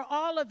prayers for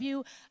all of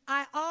you,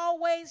 I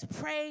always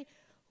pray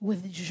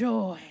with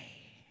joy.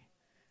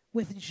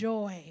 With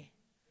joy.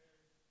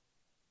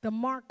 The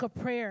mark of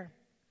prayer.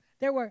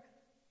 There were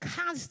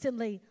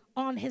constantly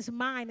on his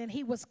mind, and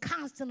he was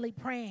constantly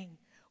praying.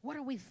 What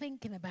are we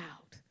thinking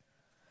about?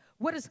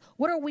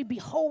 What are we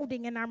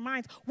beholding in our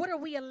minds? What are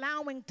we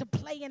allowing to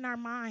play in our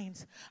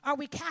minds? Are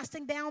we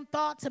casting down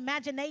thoughts,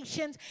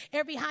 imaginations,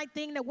 every high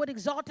thing that would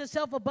exalt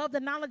itself above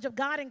the knowledge of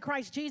God in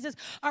Christ Jesus?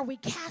 Are we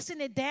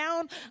casting it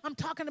down? I'm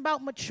talking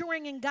about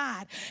maturing in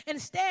God.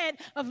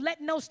 Instead of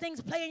letting those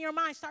things play in your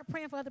mind, start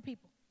praying for other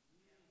people.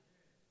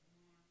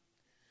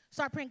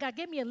 Start praying, God,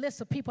 give me a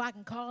list of people I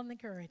can call and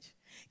encourage.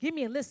 Give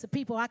me a list of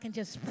people I can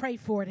just pray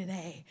for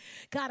today.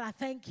 God, I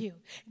thank you.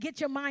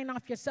 Get your mind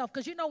off yourself.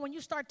 Because you know when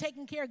you start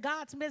taking care of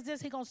God's business,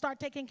 he's going to start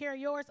taking care of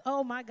yours.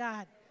 Oh, my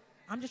God.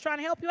 I'm just trying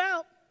to help you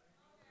out.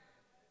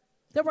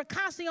 They were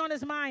constantly on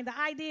his mind. The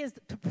idea is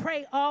to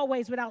pray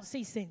always without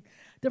ceasing.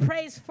 The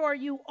praise for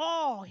you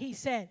all, he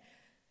said.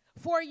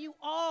 For you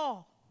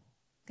all.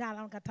 God, I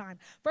don't got time.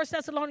 1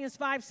 Thessalonians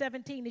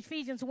 5:17,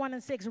 Ephesians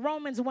 1:6,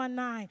 Romans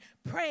 1:9.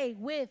 Pray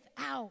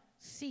without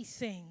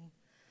ceasing.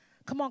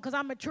 Come on, because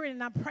I'm maturing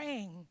and I'm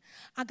praying.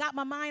 I got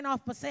my mind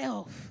off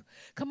myself.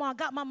 Come on, I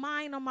got my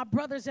mind on my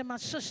brothers and my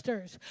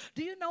sisters.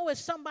 Do you know, is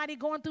somebody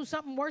going through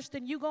something worse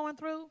than you going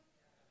through?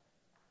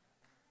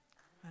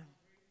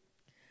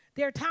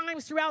 There are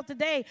times throughout the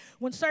day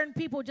when certain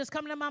people just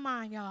come to my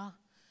mind, y'all.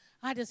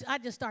 I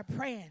just start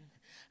praying.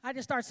 I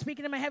just start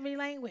speaking in my heavenly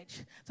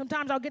language.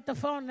 Sometimes I'll get the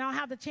phone and I'll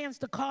have the chance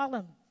to call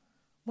them.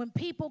 When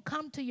people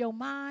come to your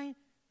mind,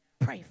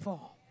 pray for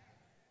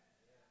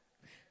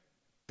them.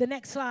 The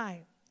next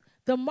slide.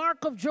 The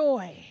mark of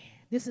joy.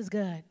 This is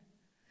good.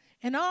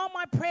 In all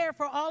my prayer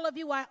for all of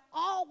you, I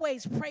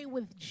always pray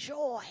with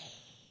joy.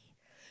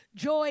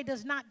 Joy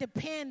does not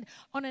depend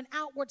on an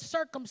outward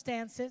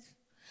circumstances,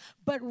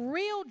 but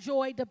real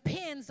joy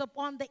depends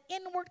upon the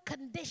inward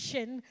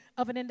condition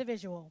of an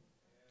individual.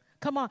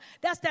 Come on,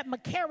 that's that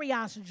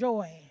Makarios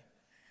joy.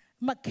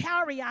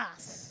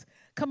 Makarios.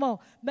 Come on.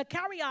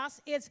 Makarios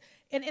is,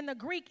 in the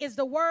Greek, is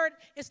the word,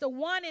 it's the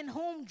one in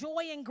whom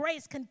joy and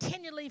grace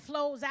continually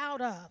flows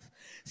out of.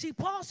 See,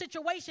 Paul's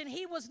situation,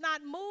 he was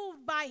not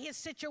moved by his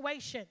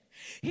situation.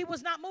 He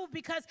was not moved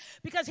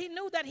because he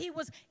knew that he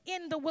was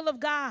in the will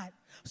of God.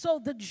 So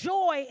the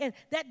joy, and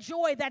that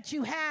joy that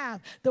you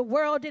have, the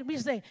world didn't, we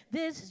say,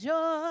 this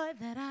joy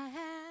that I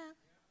have,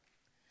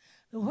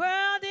 the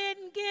world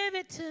didn't give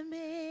it to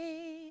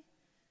me.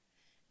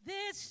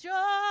 This joy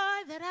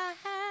that I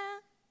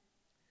have,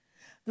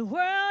 the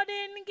world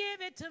didn't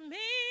give it to me.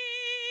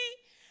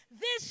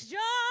 This joy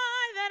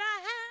that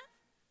I have,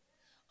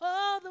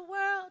 oh, the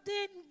world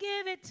didn't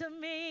give it to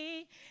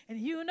me. And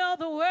you know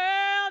the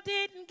world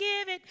didn't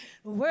give it.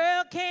 The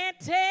world can't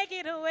take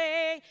it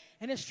away.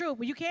 And it's true,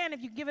 but you can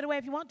if you give it away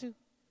if you want to.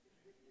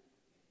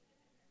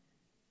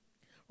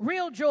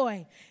 Real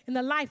joy in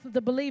the life of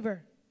the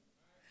believer.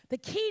 The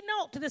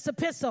keynote to this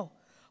epistle,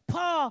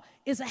 Paul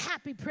is a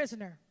happy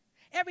prisoner.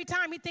 Every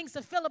time he thinks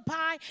of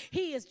Philippi,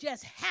 he is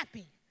just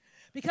happy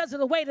because of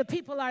the way the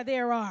people are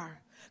there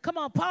are. Come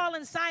on, Paul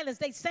and Silas,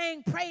 they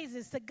sang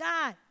praises to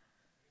God.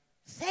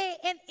 Say,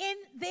 and in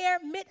their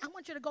I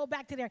want you to go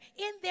back to there.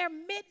 In their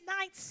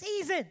midnight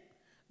season,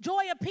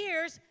 joy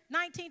appears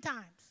 19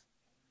 times.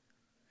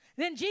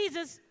 Then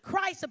Jesus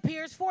Christ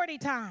appears 40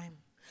 times.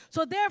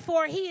 So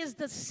therefore, he is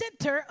the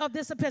center of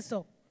this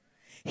epistle.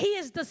 He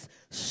is the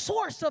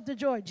source of the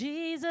joy.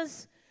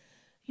 Jesus,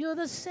 you're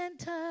the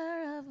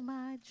center of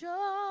my joy.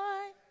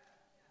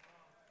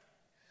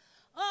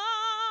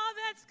 All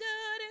that's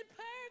good and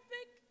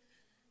perfect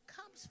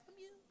comes from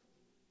you.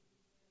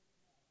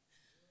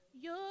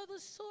 You're the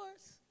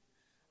source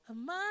of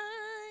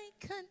my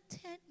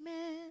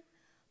contentment,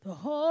 the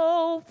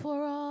hope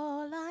for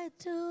all I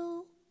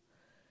do.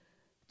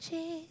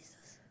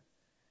 Jesus,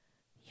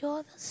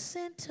 you're the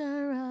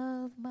center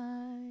of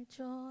my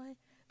joy.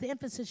 The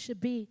emphasis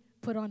should be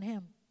put on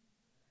him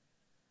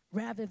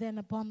rather than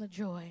upon the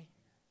joy.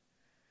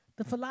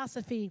 The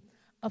philosophy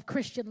of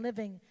Christian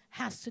living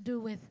has to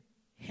do with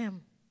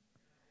him.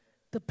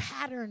 The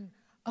pattern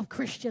of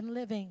Christian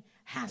living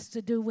has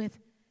to do with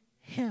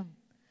him.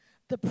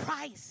 The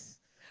price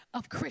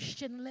of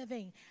Christian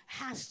living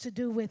has to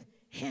do with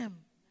him.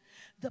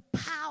 The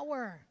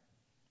power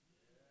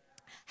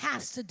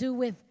has to do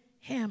with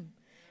him.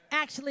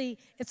 Actually,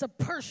 it's a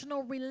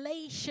personal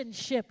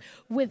relationship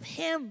with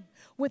him,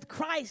 with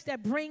Christ,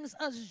 that brings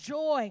us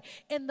joy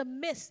in the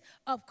midst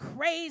of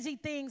crazy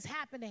things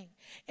happening,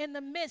 in the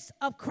midst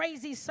of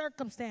crazy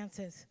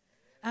circumstances.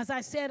 As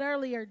I said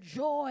earlier,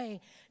 joy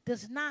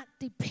does not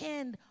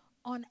depend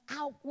on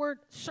outward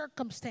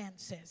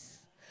circumstances,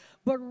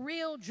 But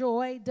real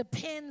joy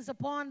depends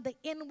upon the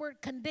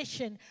inward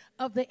condition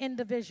of the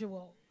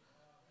individual.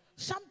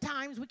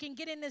 Sometimes we can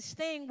get in this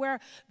thing where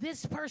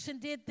this person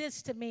did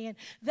this to me and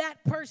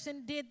that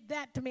person did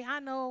that to me. I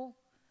know,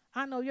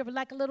 you're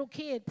like a little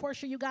kid.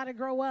 Portia, you got to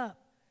grow up.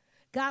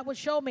 God would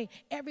show me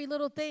every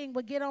little thing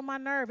would get on my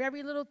nerve.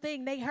 Every little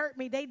thing, they hurt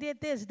me. They did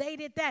this, they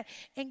did that.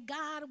 And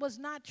God was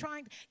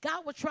trying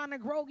to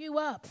grow you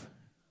up.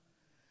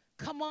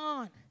 Come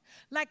on.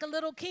 Like a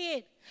little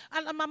kid.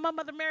 My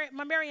mother,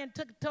 Marion,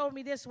 told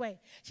me this way.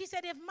 She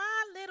said, if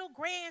my little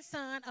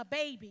grandson, a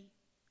baby,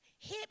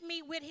 hit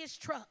me with his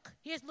truck,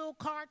 his little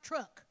car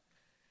truck,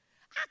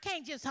 I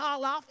can't just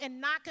haul off and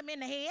knock him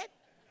in the head.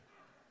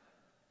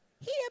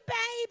 He a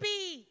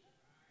baby.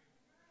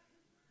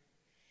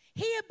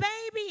 He a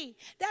baby.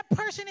 That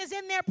person is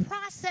in their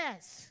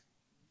process.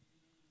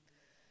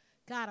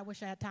 God, I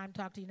wish I had time to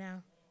talk to you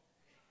now.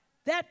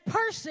 That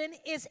person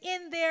is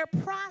in their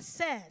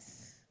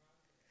process.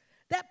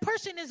 That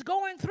person is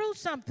going through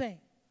something.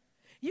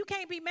 You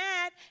can't be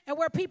mad at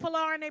where people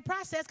are in their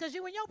process because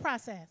you're in your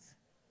process.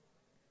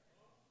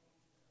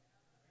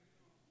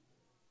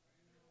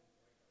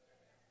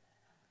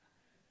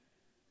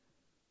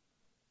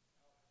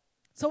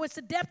 So it's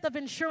the depth of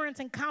assurance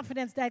and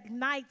confidence that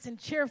ignites and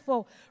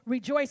cheerful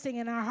rejoicing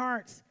in our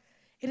hearts.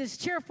 It is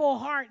cheerful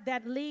heart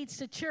that leads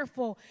to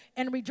cheerful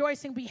and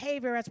rejoicing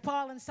behavior, as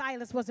Paul and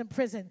Silas was in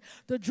prison.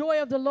 The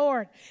joy of the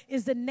Lord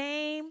is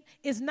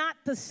not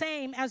the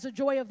same as the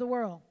joy of the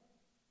world.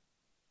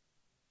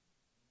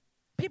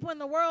 People in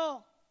the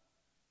world,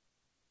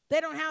 they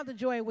don't have the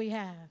joy we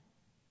have.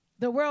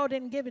 The world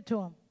didn't give it to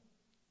them.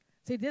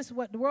 See, this is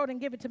what the world didn't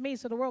give it to me,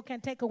 so the world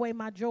can't take away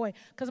my joy.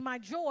 Because my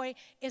joy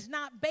is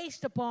not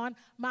based upon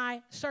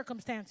my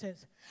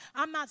circumstances.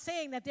 I'm not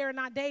saying that there are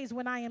not days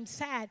when I am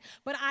sad,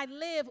 but I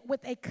live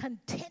with a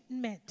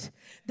contentment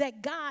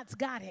that God's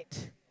got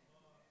it.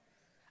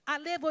 I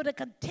live with a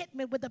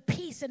contentment, with a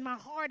peace in my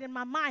heart and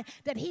my mind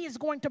that He is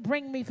going to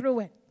bring me through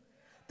it.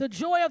 The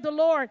joy of the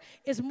Lord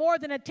is more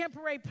than a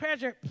temporary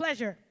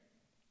pleasure.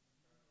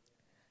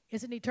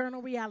 It's an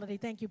eternal reality.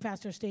 Thank you,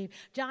 Pastor Steve.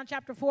 John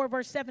chapter 4,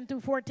 verse 7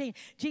 through 14.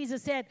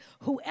 Jesus said,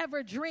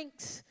 whoever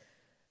drinks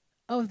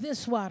of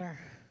this water.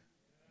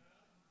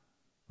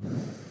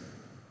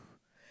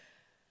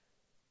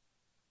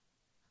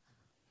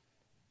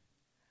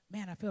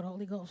 Man, I feel the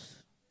Holy Ghost.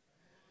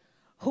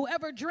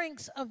 Whoever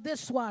drinks of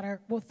this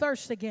water will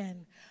thirst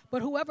again.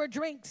 But whoever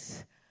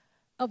drinks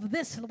of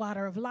this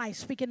water of life,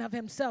 speaking of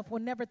himself,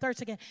 will never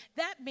thirst again.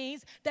 That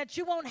means that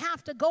you won't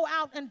have to go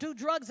out and do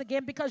drugs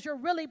again because you're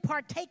really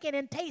partaking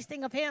and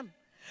tasting of Him.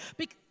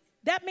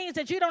 That means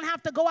that you don't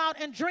have to go out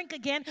and drink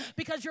again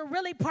because you're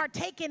really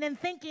partaking and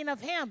thinking of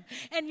Him.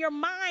 And your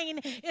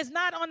mind is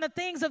not on the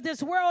things of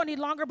this world any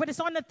longer, but it's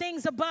on the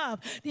things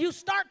above. You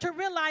start to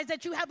realize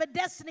that you have a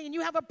destiny and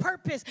you have a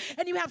purpose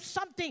and you have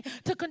something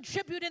to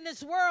contribute in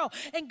this world.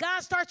 And God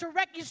starts to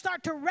you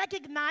start to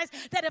recognize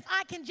that if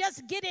I can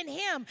just get in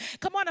Him,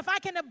 come on, if I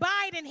can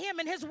abide in Him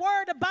and His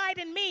word abide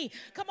in me,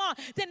 come on,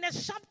 then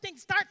there's something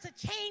starts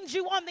to change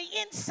you on the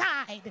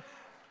inside.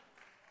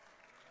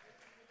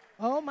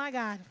 Oh, my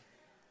God.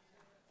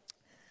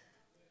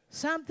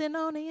 Something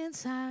on the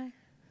inside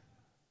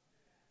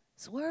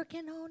is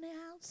working on the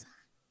outside.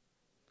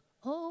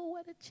 Oh,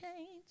 what a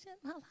change in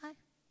my life.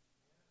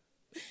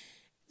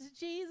 It's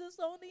Jesus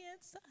on the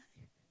inside.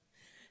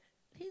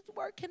 He's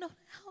working on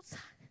the outside.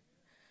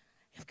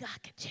 If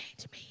God can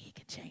change me, He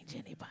can change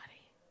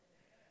anybody.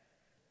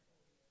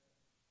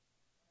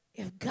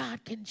 If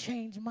God can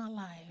change my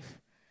life,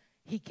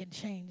 He can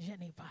change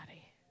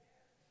anybody.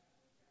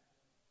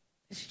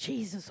 It's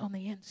Jesus on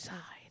the inside.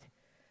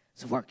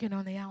 It's working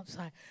on the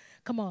outside.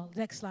 Come on,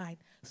 next slide.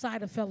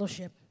 Side of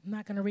fellowship. I'm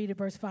not going to read it,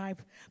 verse 5.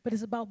 But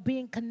it's about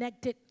being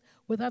connected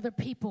with other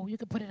people. You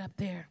can put it up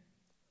there.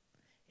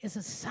 It's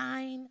a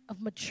sign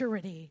of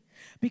maturity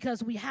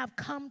because we have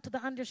come to the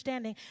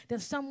understanding that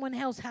someone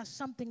else has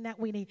something that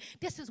we need.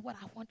 This is what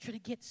I want you to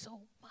get so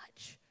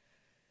much.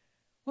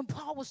 When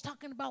Paul was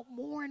talking about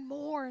more and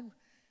more, and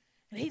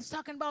he's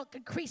talking about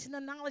increasing the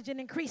knowledge and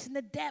increasing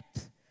the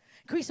depth,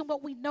 increasing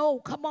what we know,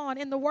 come on,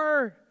 in the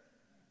Word.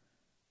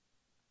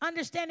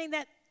 Understanding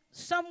that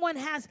someone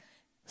has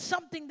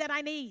something that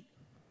I need.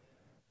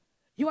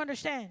 You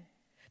understand?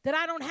 That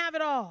I don't have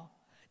it all.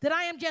 That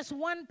I am just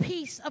one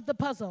piece of the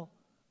puzzle.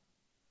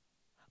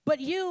 But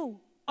you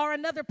are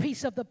another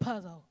piece of the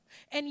puzzle.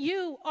 And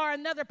you are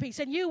another piece.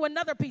 And you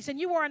another piece. And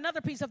you are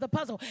another piece of the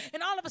puzzle.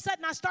 And all of a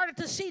sudden I started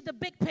to see the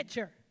big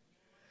picture.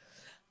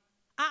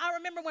 I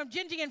remember when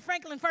Gingy and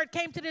Franklin first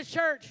came to this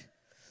church.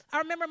 I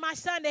remember my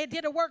son, they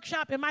did a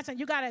workshop, and my son,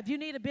 if you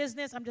need a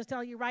business, I'm just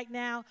telling you right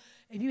now,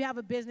 if you have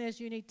a business,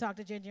 you need to talk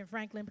to Ginger and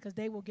Franklin because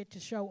they will get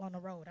your show on the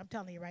road. I'm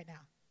telling you right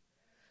now.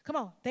 Come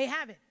on, they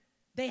have it.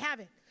 They have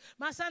it.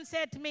 My son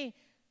said to me,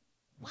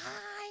 why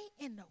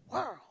in the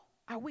world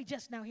are we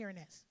just now hearing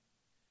this?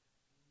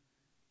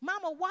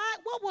 Mama,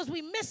 what was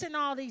we missing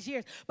all these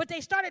years? But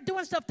they started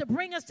doing stuff to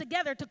bring us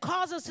together, to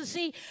cause us to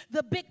see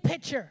the big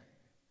picture.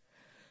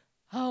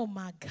 Oh,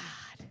 my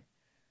God.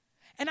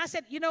 And I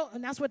said,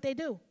 and that's what they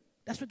do.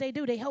 That's what they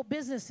do. They help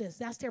businesses.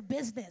 That's their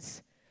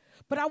business.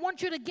 But I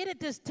want you to get at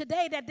this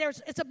today that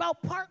it's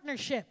about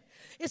partnership.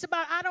 It's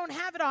about I don't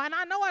have it all, and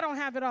I know I don't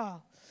have it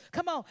all.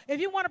 Come on. If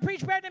you want to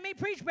preach better than me,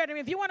 preach better than me.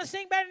 If you want to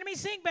sing better than me,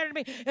 sing better than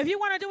me. If you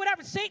want to do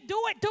whatever, sing, do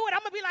it. I'm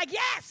going to be like,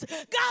 yes,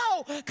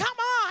 go, come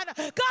on,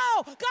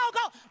 go.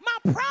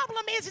 My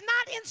problem is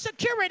not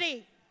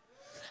insecurity.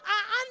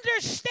 I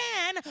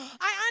understand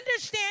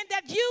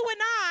that you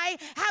and I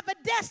have a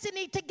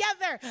destiny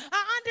together.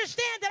 I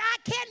understand that I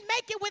can't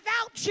make it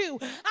without you.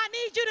 I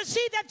need you to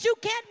see that you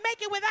can't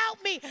make it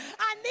without me.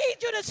 I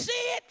need you to see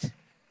it.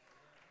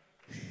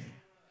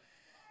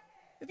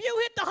 If you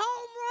hit the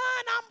home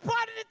run, I'm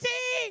part of the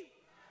team.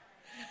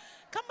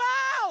 Come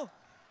on.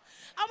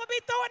 I'm going to be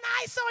throwing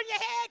ice on your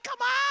head.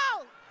 Come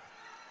on.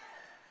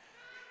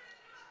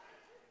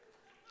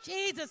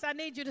 Jesus, I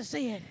need you to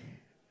see it.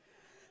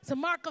 It's a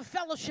mark of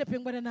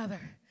fellowshipping with another.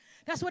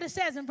 That's what it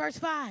says in verse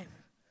 5.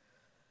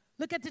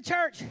 Look at the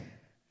church.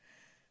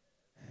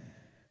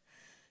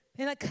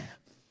 And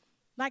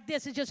like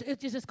this,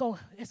 it's going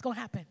to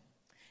happen.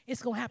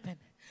 It's going to happen.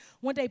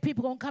 One day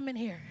people going to come in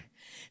here,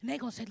 and they're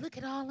going to say, look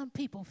at all them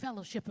people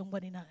fellowshipping with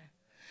one another.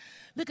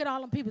 Look at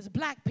all them people. It's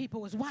black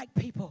people. It's white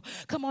people.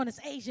 Come on, it's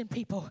Asian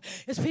people.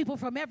 It's people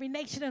from every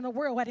nation in the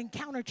world at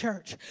Encounter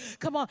Church.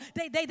 Come on,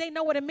 they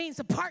know what it means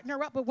to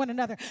partner up with one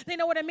another. They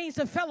know what it means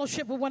to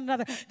fellowship with one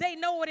another. They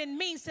know what it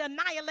means to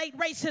annihilate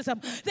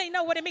racism. They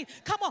know what it means.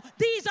 Come on,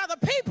 these are the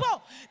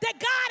people that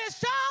God has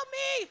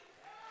shown me.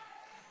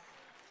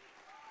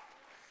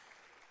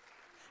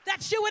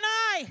 That's you and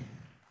I.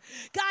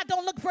 God,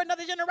 don't look for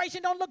another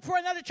generation. Don't look for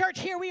another church.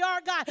 Here we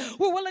are, God.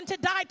 We're willing to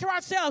die to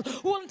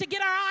ourselves. We're willing to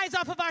get our eyes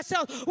off of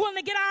ourselves. We're willing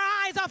to get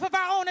our eyes off of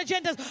our own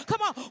agendas.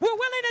 Come on. We're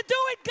willing to do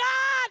it,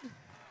 God.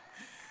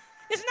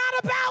 It's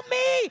not about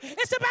me.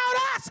 It's about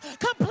us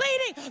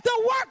completing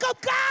the work of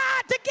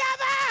God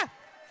together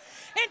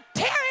and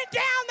tearing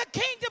down the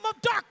kingdom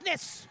of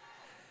darkness.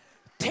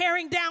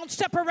 Tearing down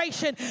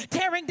separation.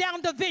 Tearing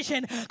down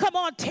division. Come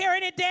on,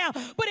 tearing it down.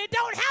 But it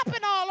don't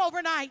happen all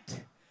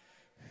overnight.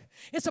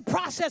 It's a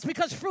process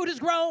because fruit is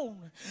grown.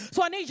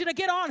 So I need you to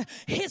get on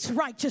his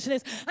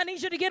righteousness. I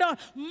need you to get on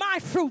my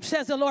fruit,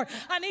 says the Lord.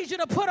 I need you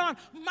to put on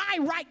my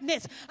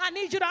rightness. I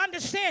need you to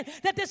understand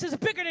that this is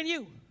bigger than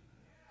you.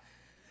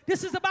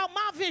 This is about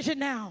my vision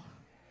now.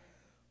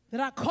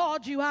 That I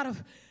called you out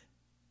of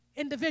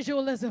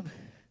individualism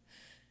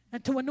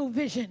and to a new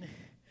vision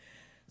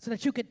so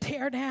that you could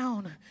tear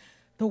down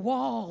the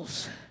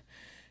walls.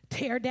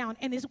 Tear down.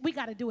 And we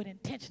got to do it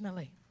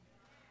intentionally.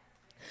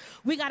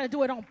 We got to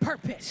do it on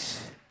purpose.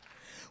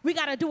 We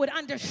got to do it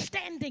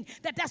understanding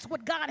that that's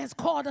what God has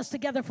called us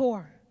together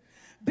for.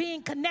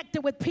 Being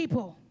connected with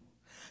people.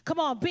 Come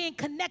on, being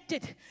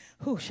connected.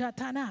 Look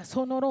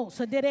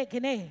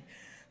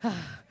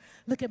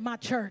at my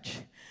church.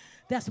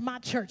 That's my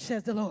church,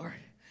 says the Lord.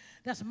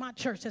 That's my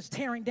church that's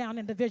tearing down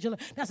individuals.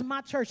 That's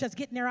my church that's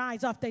getting their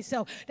eyes off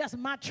themselves. That's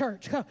my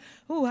church.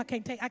 Ooh, I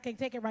can't take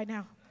it right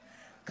now.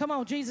 Come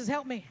on, Jesus,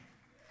 help me.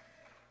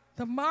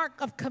 The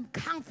mark of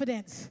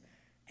confidence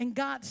in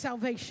God's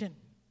salvation.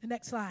 The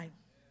next slide.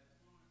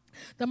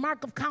 The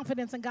mark of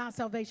confidence in God's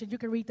salvation. You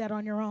can read that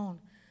on your own.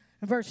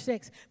 In verse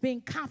 6, being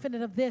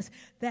confident of this,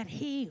 that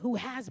he who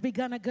has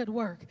begun a good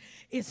work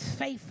is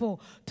faithful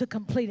to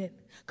complete it.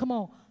 Come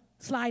on,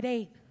 slide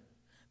 8.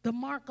 The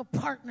mark of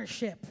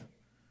partnership.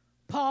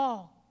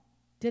 Paul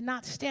did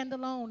not stand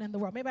alone in the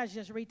world. Maybe I should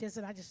just read this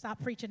and I just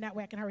stop preaching that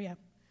way I can hurry up.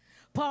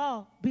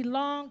 Paul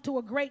belonged to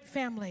a great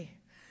family,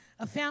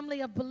 a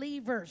family of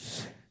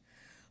believers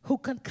who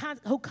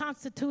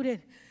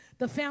constituted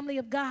the family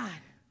of God,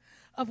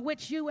 of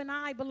which you and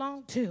I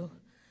belong to.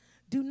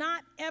 Do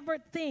not ever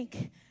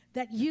think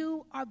that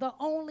you are the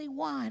only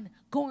one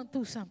going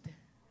through something.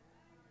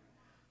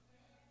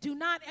 Do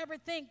not ever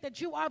think that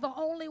you are the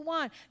only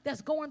one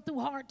that's going through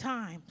hard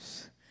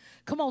times.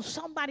 Come on,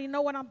 somebody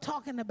know what I'm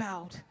talking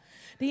about.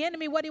 The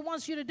enemy, what he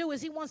wants you to do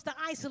is he wants to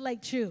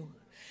isolate you.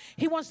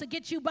 He wants to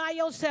get you by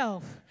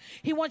yourself.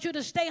 He wants you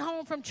to stay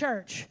home from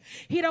church.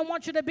 He don't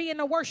want you to be in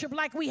the worship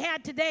like we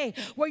had today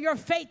where your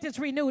faith is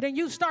renewed and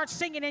you start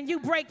singing and you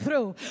break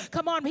through.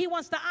 Come on, he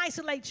wants to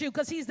isolate you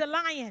because he's the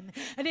lion.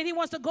 And then he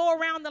wants to go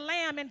around the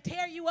lamb and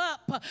tear you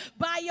up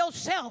by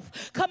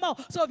yourself. Come on.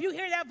 So if you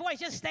hear that voice,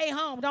 just stay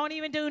home. Don't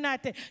even do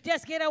nothing.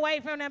 Just get away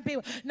from them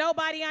people.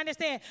 Nobody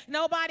understands.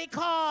 Nobody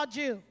called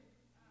you.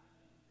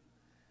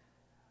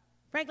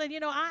 Franklin, you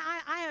know,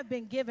 I have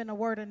been given a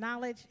word of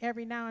knowledge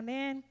every now and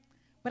then,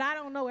 but I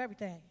don't know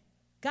everything.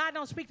 God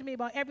don't speak to me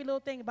about every little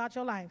thing about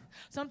your life.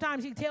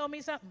 Sometimes he tell me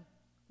something,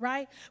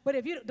 right? But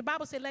if the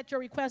Bible said, let your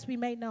request be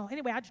made known.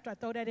 Anyway, I just try to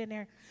throw that in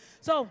there.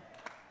 So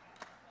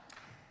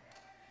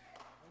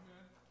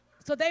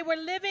they were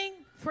living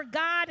for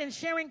God and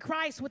sharing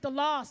Christ with the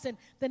lost and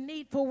the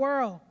needful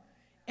world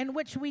in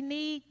which we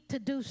need to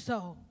do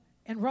so.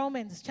 In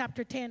Romans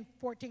chapter 10,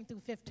 14 through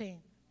 15.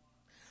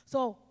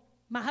 So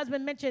my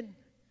husband mentioned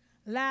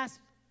last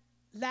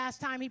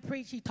Last time he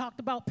preached, he talked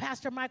about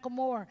Pastor Michael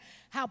Moore,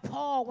 how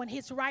Paul, when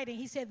he's writing,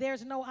 he said,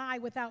 there's no I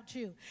without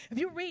you. If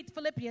you read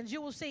Philippians, you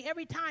will see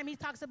every time he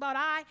talks about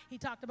I, he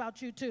talked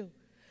about you too.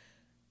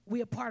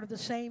 We are part of the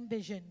same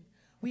vision.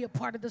 We are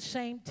part of the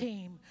same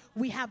team.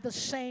 We have the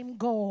same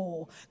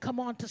goal. Come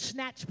on, to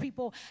snatch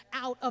people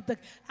out of the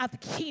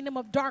kingdom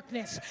of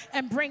darkness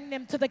and bring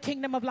them to the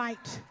kingdom of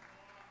light.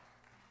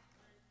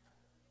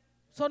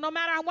 So no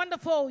matter how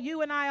wonderful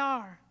you and I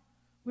are,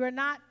 we are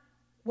not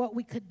what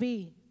we could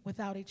be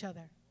without each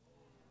other.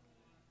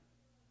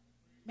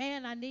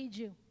 Man, I need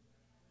you.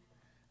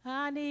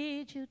 I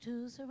need you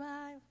to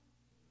survive.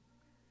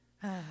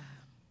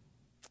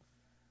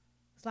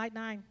 Slide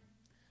 9.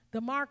 The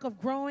mark of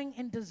growing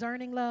and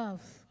discerning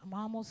love. I'm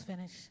almost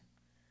finished.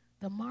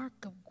 The mark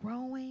of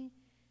growing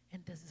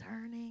and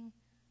discerning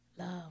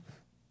love.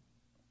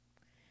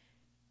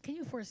 Can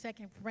you, for a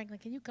second, Franklin,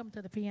 can you come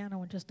to the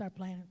piano and just start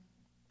playing?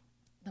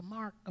 The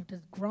mark of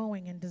the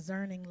growing and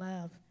discerning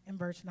love in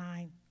verse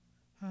 9.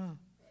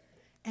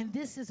 And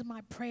this is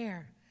my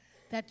prayer,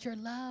 that your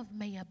love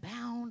may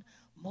abound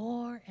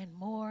more and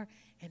more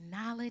in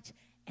knowledge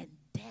and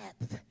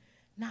depth,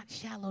 not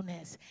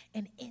shallowness,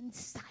 and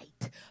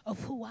insight of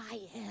who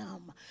I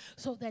am,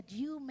 so that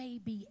you may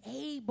be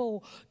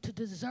able to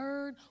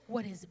discern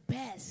what is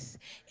best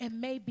and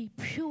may be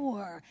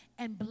pure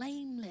and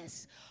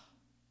blameless.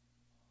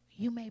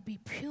 You may be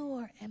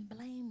pure and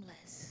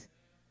blameless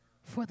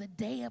for the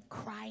day of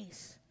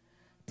Christ.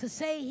 To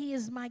say he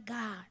is my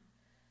God,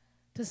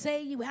 to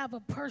say you have a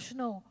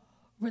personal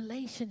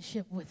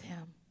relationship with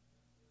him.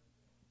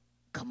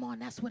 Come on,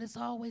 that's what it's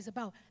always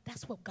about.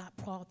 That's what got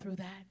Paul through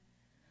that.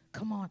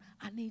 Come on,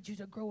 I need you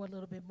to grow a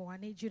little bit more. I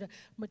need you to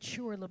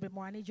mature a little bit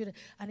more. I need you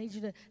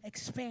to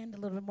expand a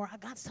little bit more. I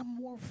got some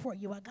more for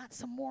you. I got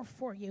some more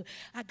for you.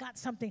 I got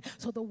something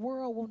so the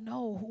world will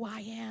know who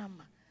I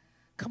am.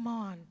 Come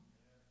on.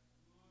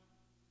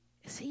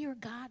 Is he your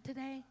God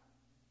today?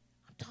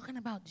 I'm talking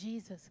about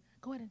Jesus.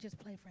 Go ahead and just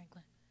play,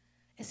 Franklin.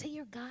 Is he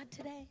your God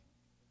today?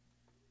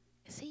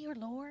 Is he your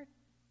Lord?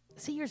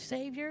 Is he your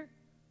Savior?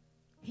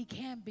 He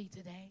can be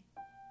today.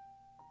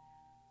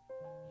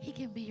 He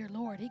can be your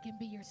Lord. He can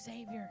be your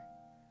Savior.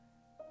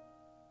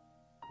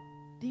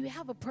 Do you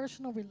have a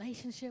personal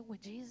relationship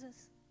with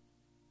Jesus?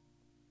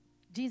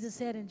 Jesus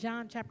said in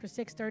John chapter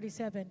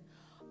 6:37,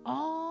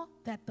 all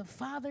that the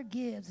Father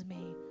gives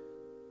me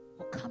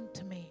will come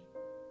to me.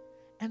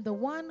 And the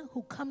one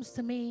who comes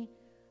to me,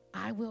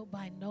 I will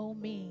by no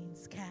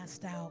means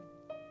cast out.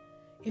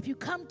 If you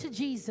come to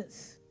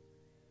Jesus,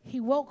 he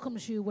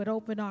welcomes you with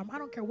open arms. I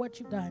don't care what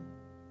you've done.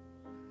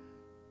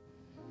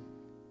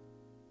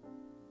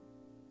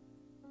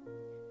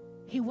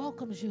 He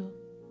welcomes you.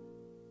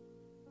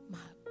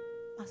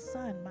 My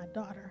son, my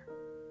daughter.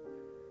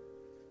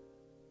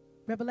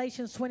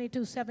 Revelations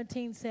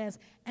 22:17 says,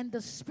 and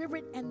the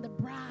Spirit and the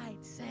bride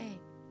say,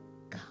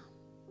 come.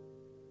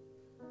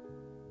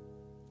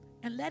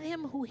 And let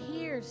him who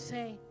hears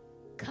say,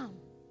 come.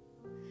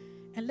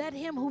 And let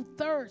him who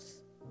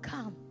thirsts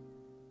come.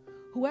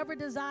 Whoever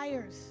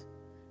desires,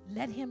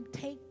 let him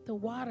take the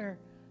water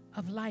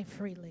of life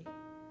freely.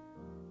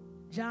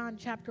 John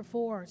chapter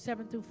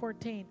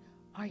 4:7-14.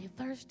 Are you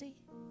thirsty?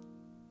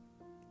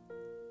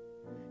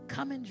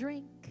 Come and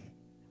drink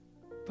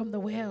from the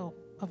well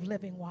of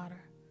living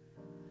water.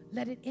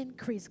 Let it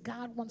increase.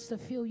 God wants to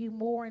fill you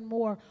more and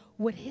more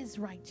with his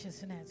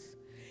righteousness.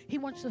 He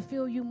wants to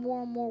fill you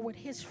more and more with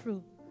his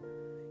fruit.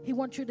 He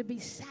wants you to be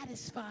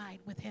satisfied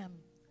with him.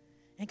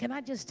 And can I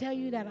just tell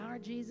you that our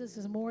Jesus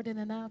is more than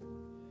enough?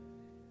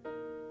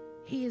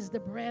 He is the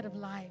bread of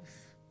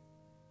life.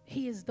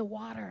 He is the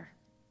water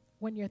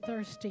when you're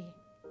thirsty.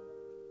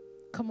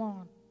 Come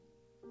on.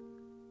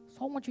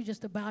 So I want you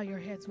just to bow your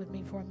heads with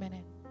me for a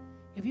minute.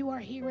 If you are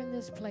here in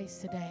this place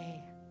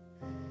today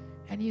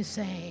and you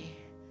say,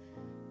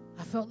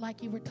 I felt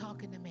like you were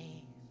talking to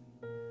me.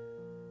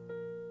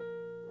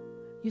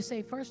 You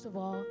say, first of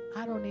all,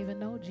 I don't even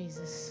know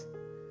Jesus,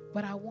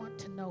 but I want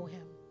to know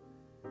him.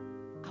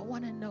 I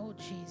want to know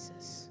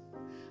Jesus.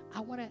 I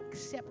want to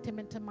accept him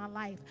into my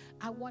life.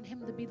 I want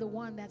him to be the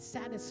one that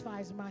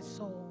satisfies my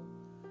soul.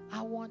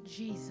 I want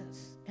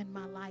Jesus in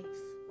my life.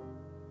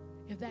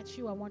 If that's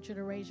you, I want you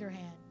to raise your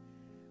hand.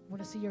 I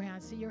want to see your hand. I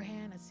see your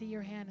hand. I see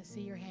your hand. I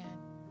see your hand.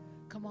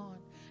 Come on.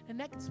 The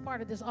next part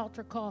of this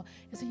altar call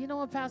is, you know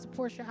what, Pastor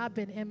Portia, I've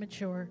been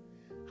immature.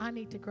 I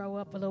need to grow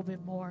up a little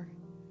bit more.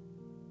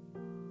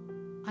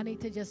 I need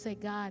to just say,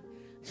 God,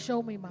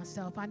 show me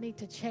myself. I need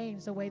to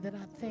change the way that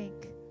I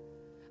think.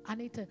 I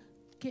need to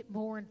get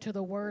more into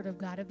the Word of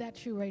God. If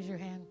that's you, raise your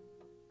hand.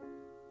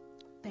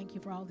 Thank you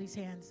for all these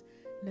hands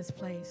in this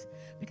place,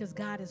 because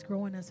God is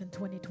growing us in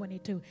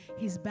 2022.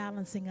 He's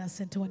balancing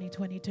us in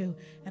 2022,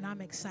 and I'm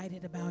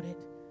excited about it.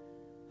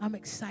 I'm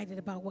excited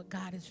about what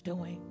God is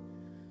doing.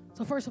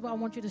 So first of all, I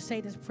want you to say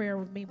this prayer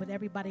with me, with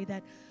everybody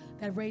that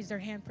raised their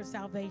hand for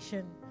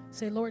salvation.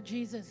 Say, Lord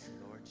Jesus,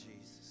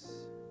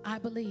 I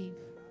believe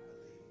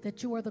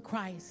that you are the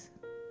Christ,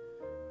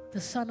 the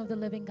Son of the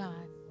living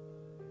God.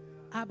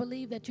 I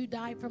believe that you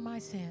died for my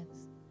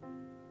sins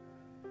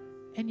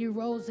and you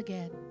rose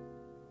again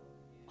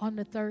on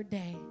the third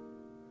day.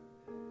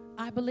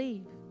 I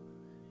believe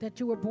that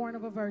you were born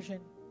of a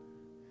virgin.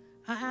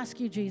 I ask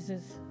you,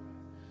 Jesus,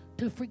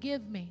 to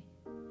forgive me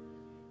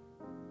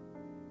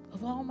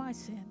of all my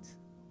sins.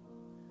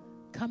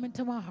 Come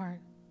into my heart.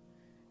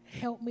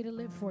 Help me to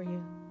live for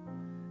you.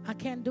 I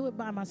can't do it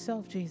by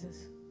myself, Jesus.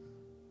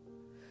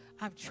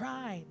 I've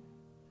tried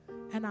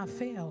and I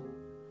failed.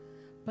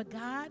 But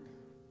God,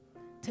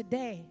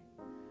 today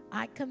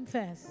I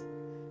confess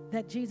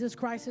that Jesus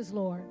Christ is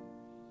Lord.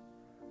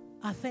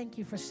 I thank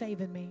you for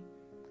saving me.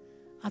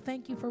 I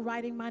thank you for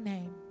writing my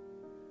name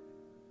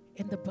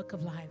in the book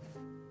of life.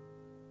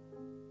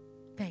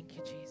 Thank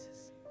you,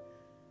 Jesus.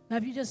 Now,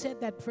 if you just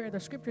said that prayer, the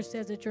scripture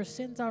says that your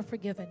sins are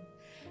forgiven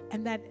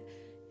and that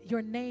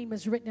your name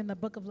is written in the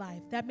book of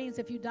life. That means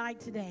if you died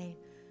today,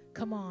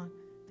 come on,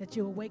 that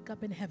you will wake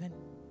up in heaven.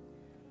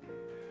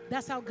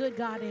 That's how good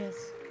God is.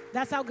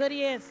 That's how good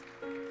he is.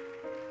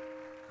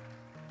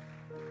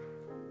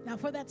 Now,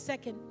 for that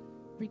second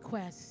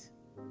request,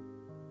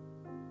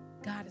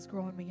 God is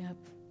growing me up.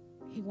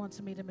 He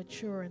wants me to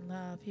mature in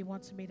love. He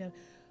wants me to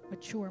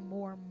mature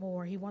more and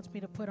more. He wants me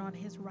to put on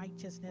his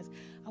righteousness.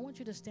 I want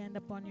you to stand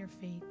up on your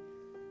feet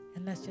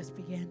and let's just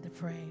begin to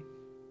pray.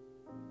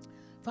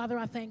 Father,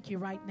 I thank you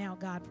right now,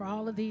 God, for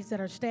all of these that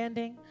are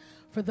standing,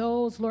 for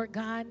those, Lord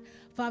God,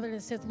 Father,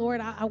 that says, Lord,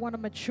 I want to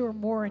mature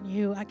more in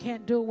you. I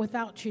can't do it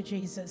without you,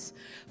 Jesus.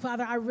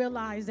 Father, I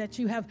realize that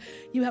you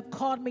have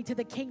called me to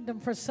the kingdom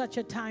for such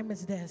a time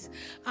as this.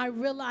 I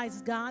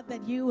realize, God,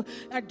 that you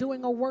are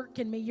doing a work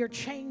in me. You're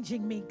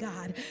changing me,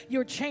 God.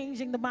 You're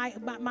changing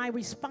my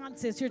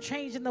responses. You're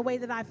changing the way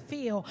that I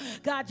feel.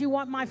 God, you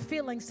want my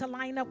feelings to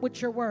line up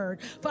with your word.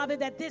 Father,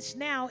 that this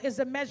now is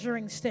a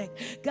measuring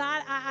stick.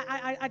 God,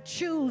 I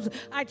choose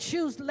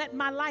to let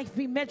my life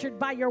be measured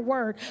by your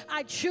word.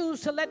 I choose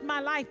to let my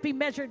life be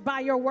measured by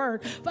your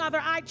word. Father,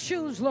 I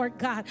choose, Lord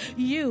God,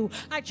 you.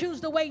 I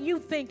choose the way you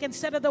think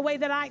instead of the way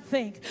that I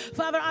think.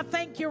 Father, I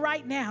thank you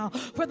right now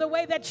for the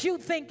way that you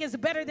think is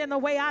better than the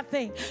way I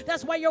think.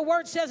 That's why your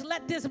word says,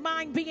 let this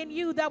mind be in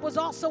you that was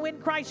also in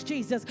Christ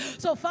Jesus.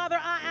 So, Father,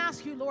 I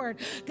ask you, Lord,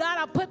 God,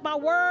 I put my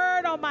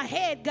word on my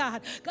head,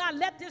 God. God,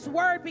 let this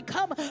word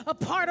become a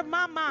part of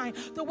my mind.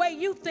 The way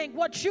you think,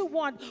 what you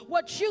want,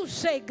 what you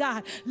say,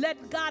 God.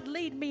 Let God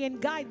lead me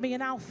and guide me,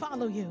 and I'll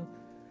follow you.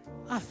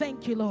 I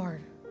thank you,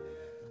 Lord.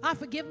 I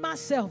forgive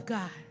myself,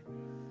 God,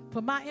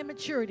 for my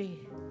immaturity.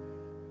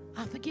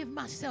 I forgive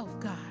myself,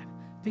 God,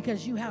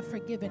 because you have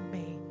forgiven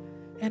me.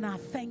 And I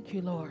thank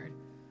you, Lord.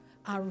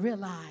 I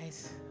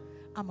realize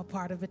I'm a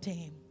part of a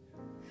team.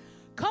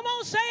 Come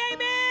on, say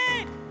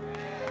amen.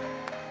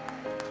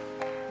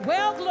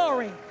 Well,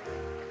 glory.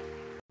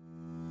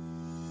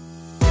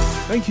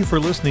 Thank you for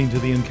listening to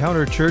the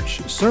Encounter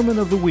Church Sermon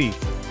of the Week.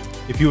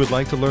 If you would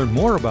like to learn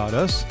more about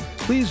us,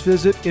 please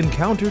visit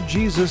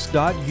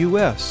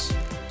encounterjesus.us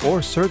or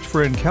search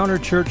for Encounter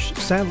Church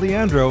San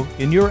Leandro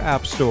in your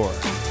app store.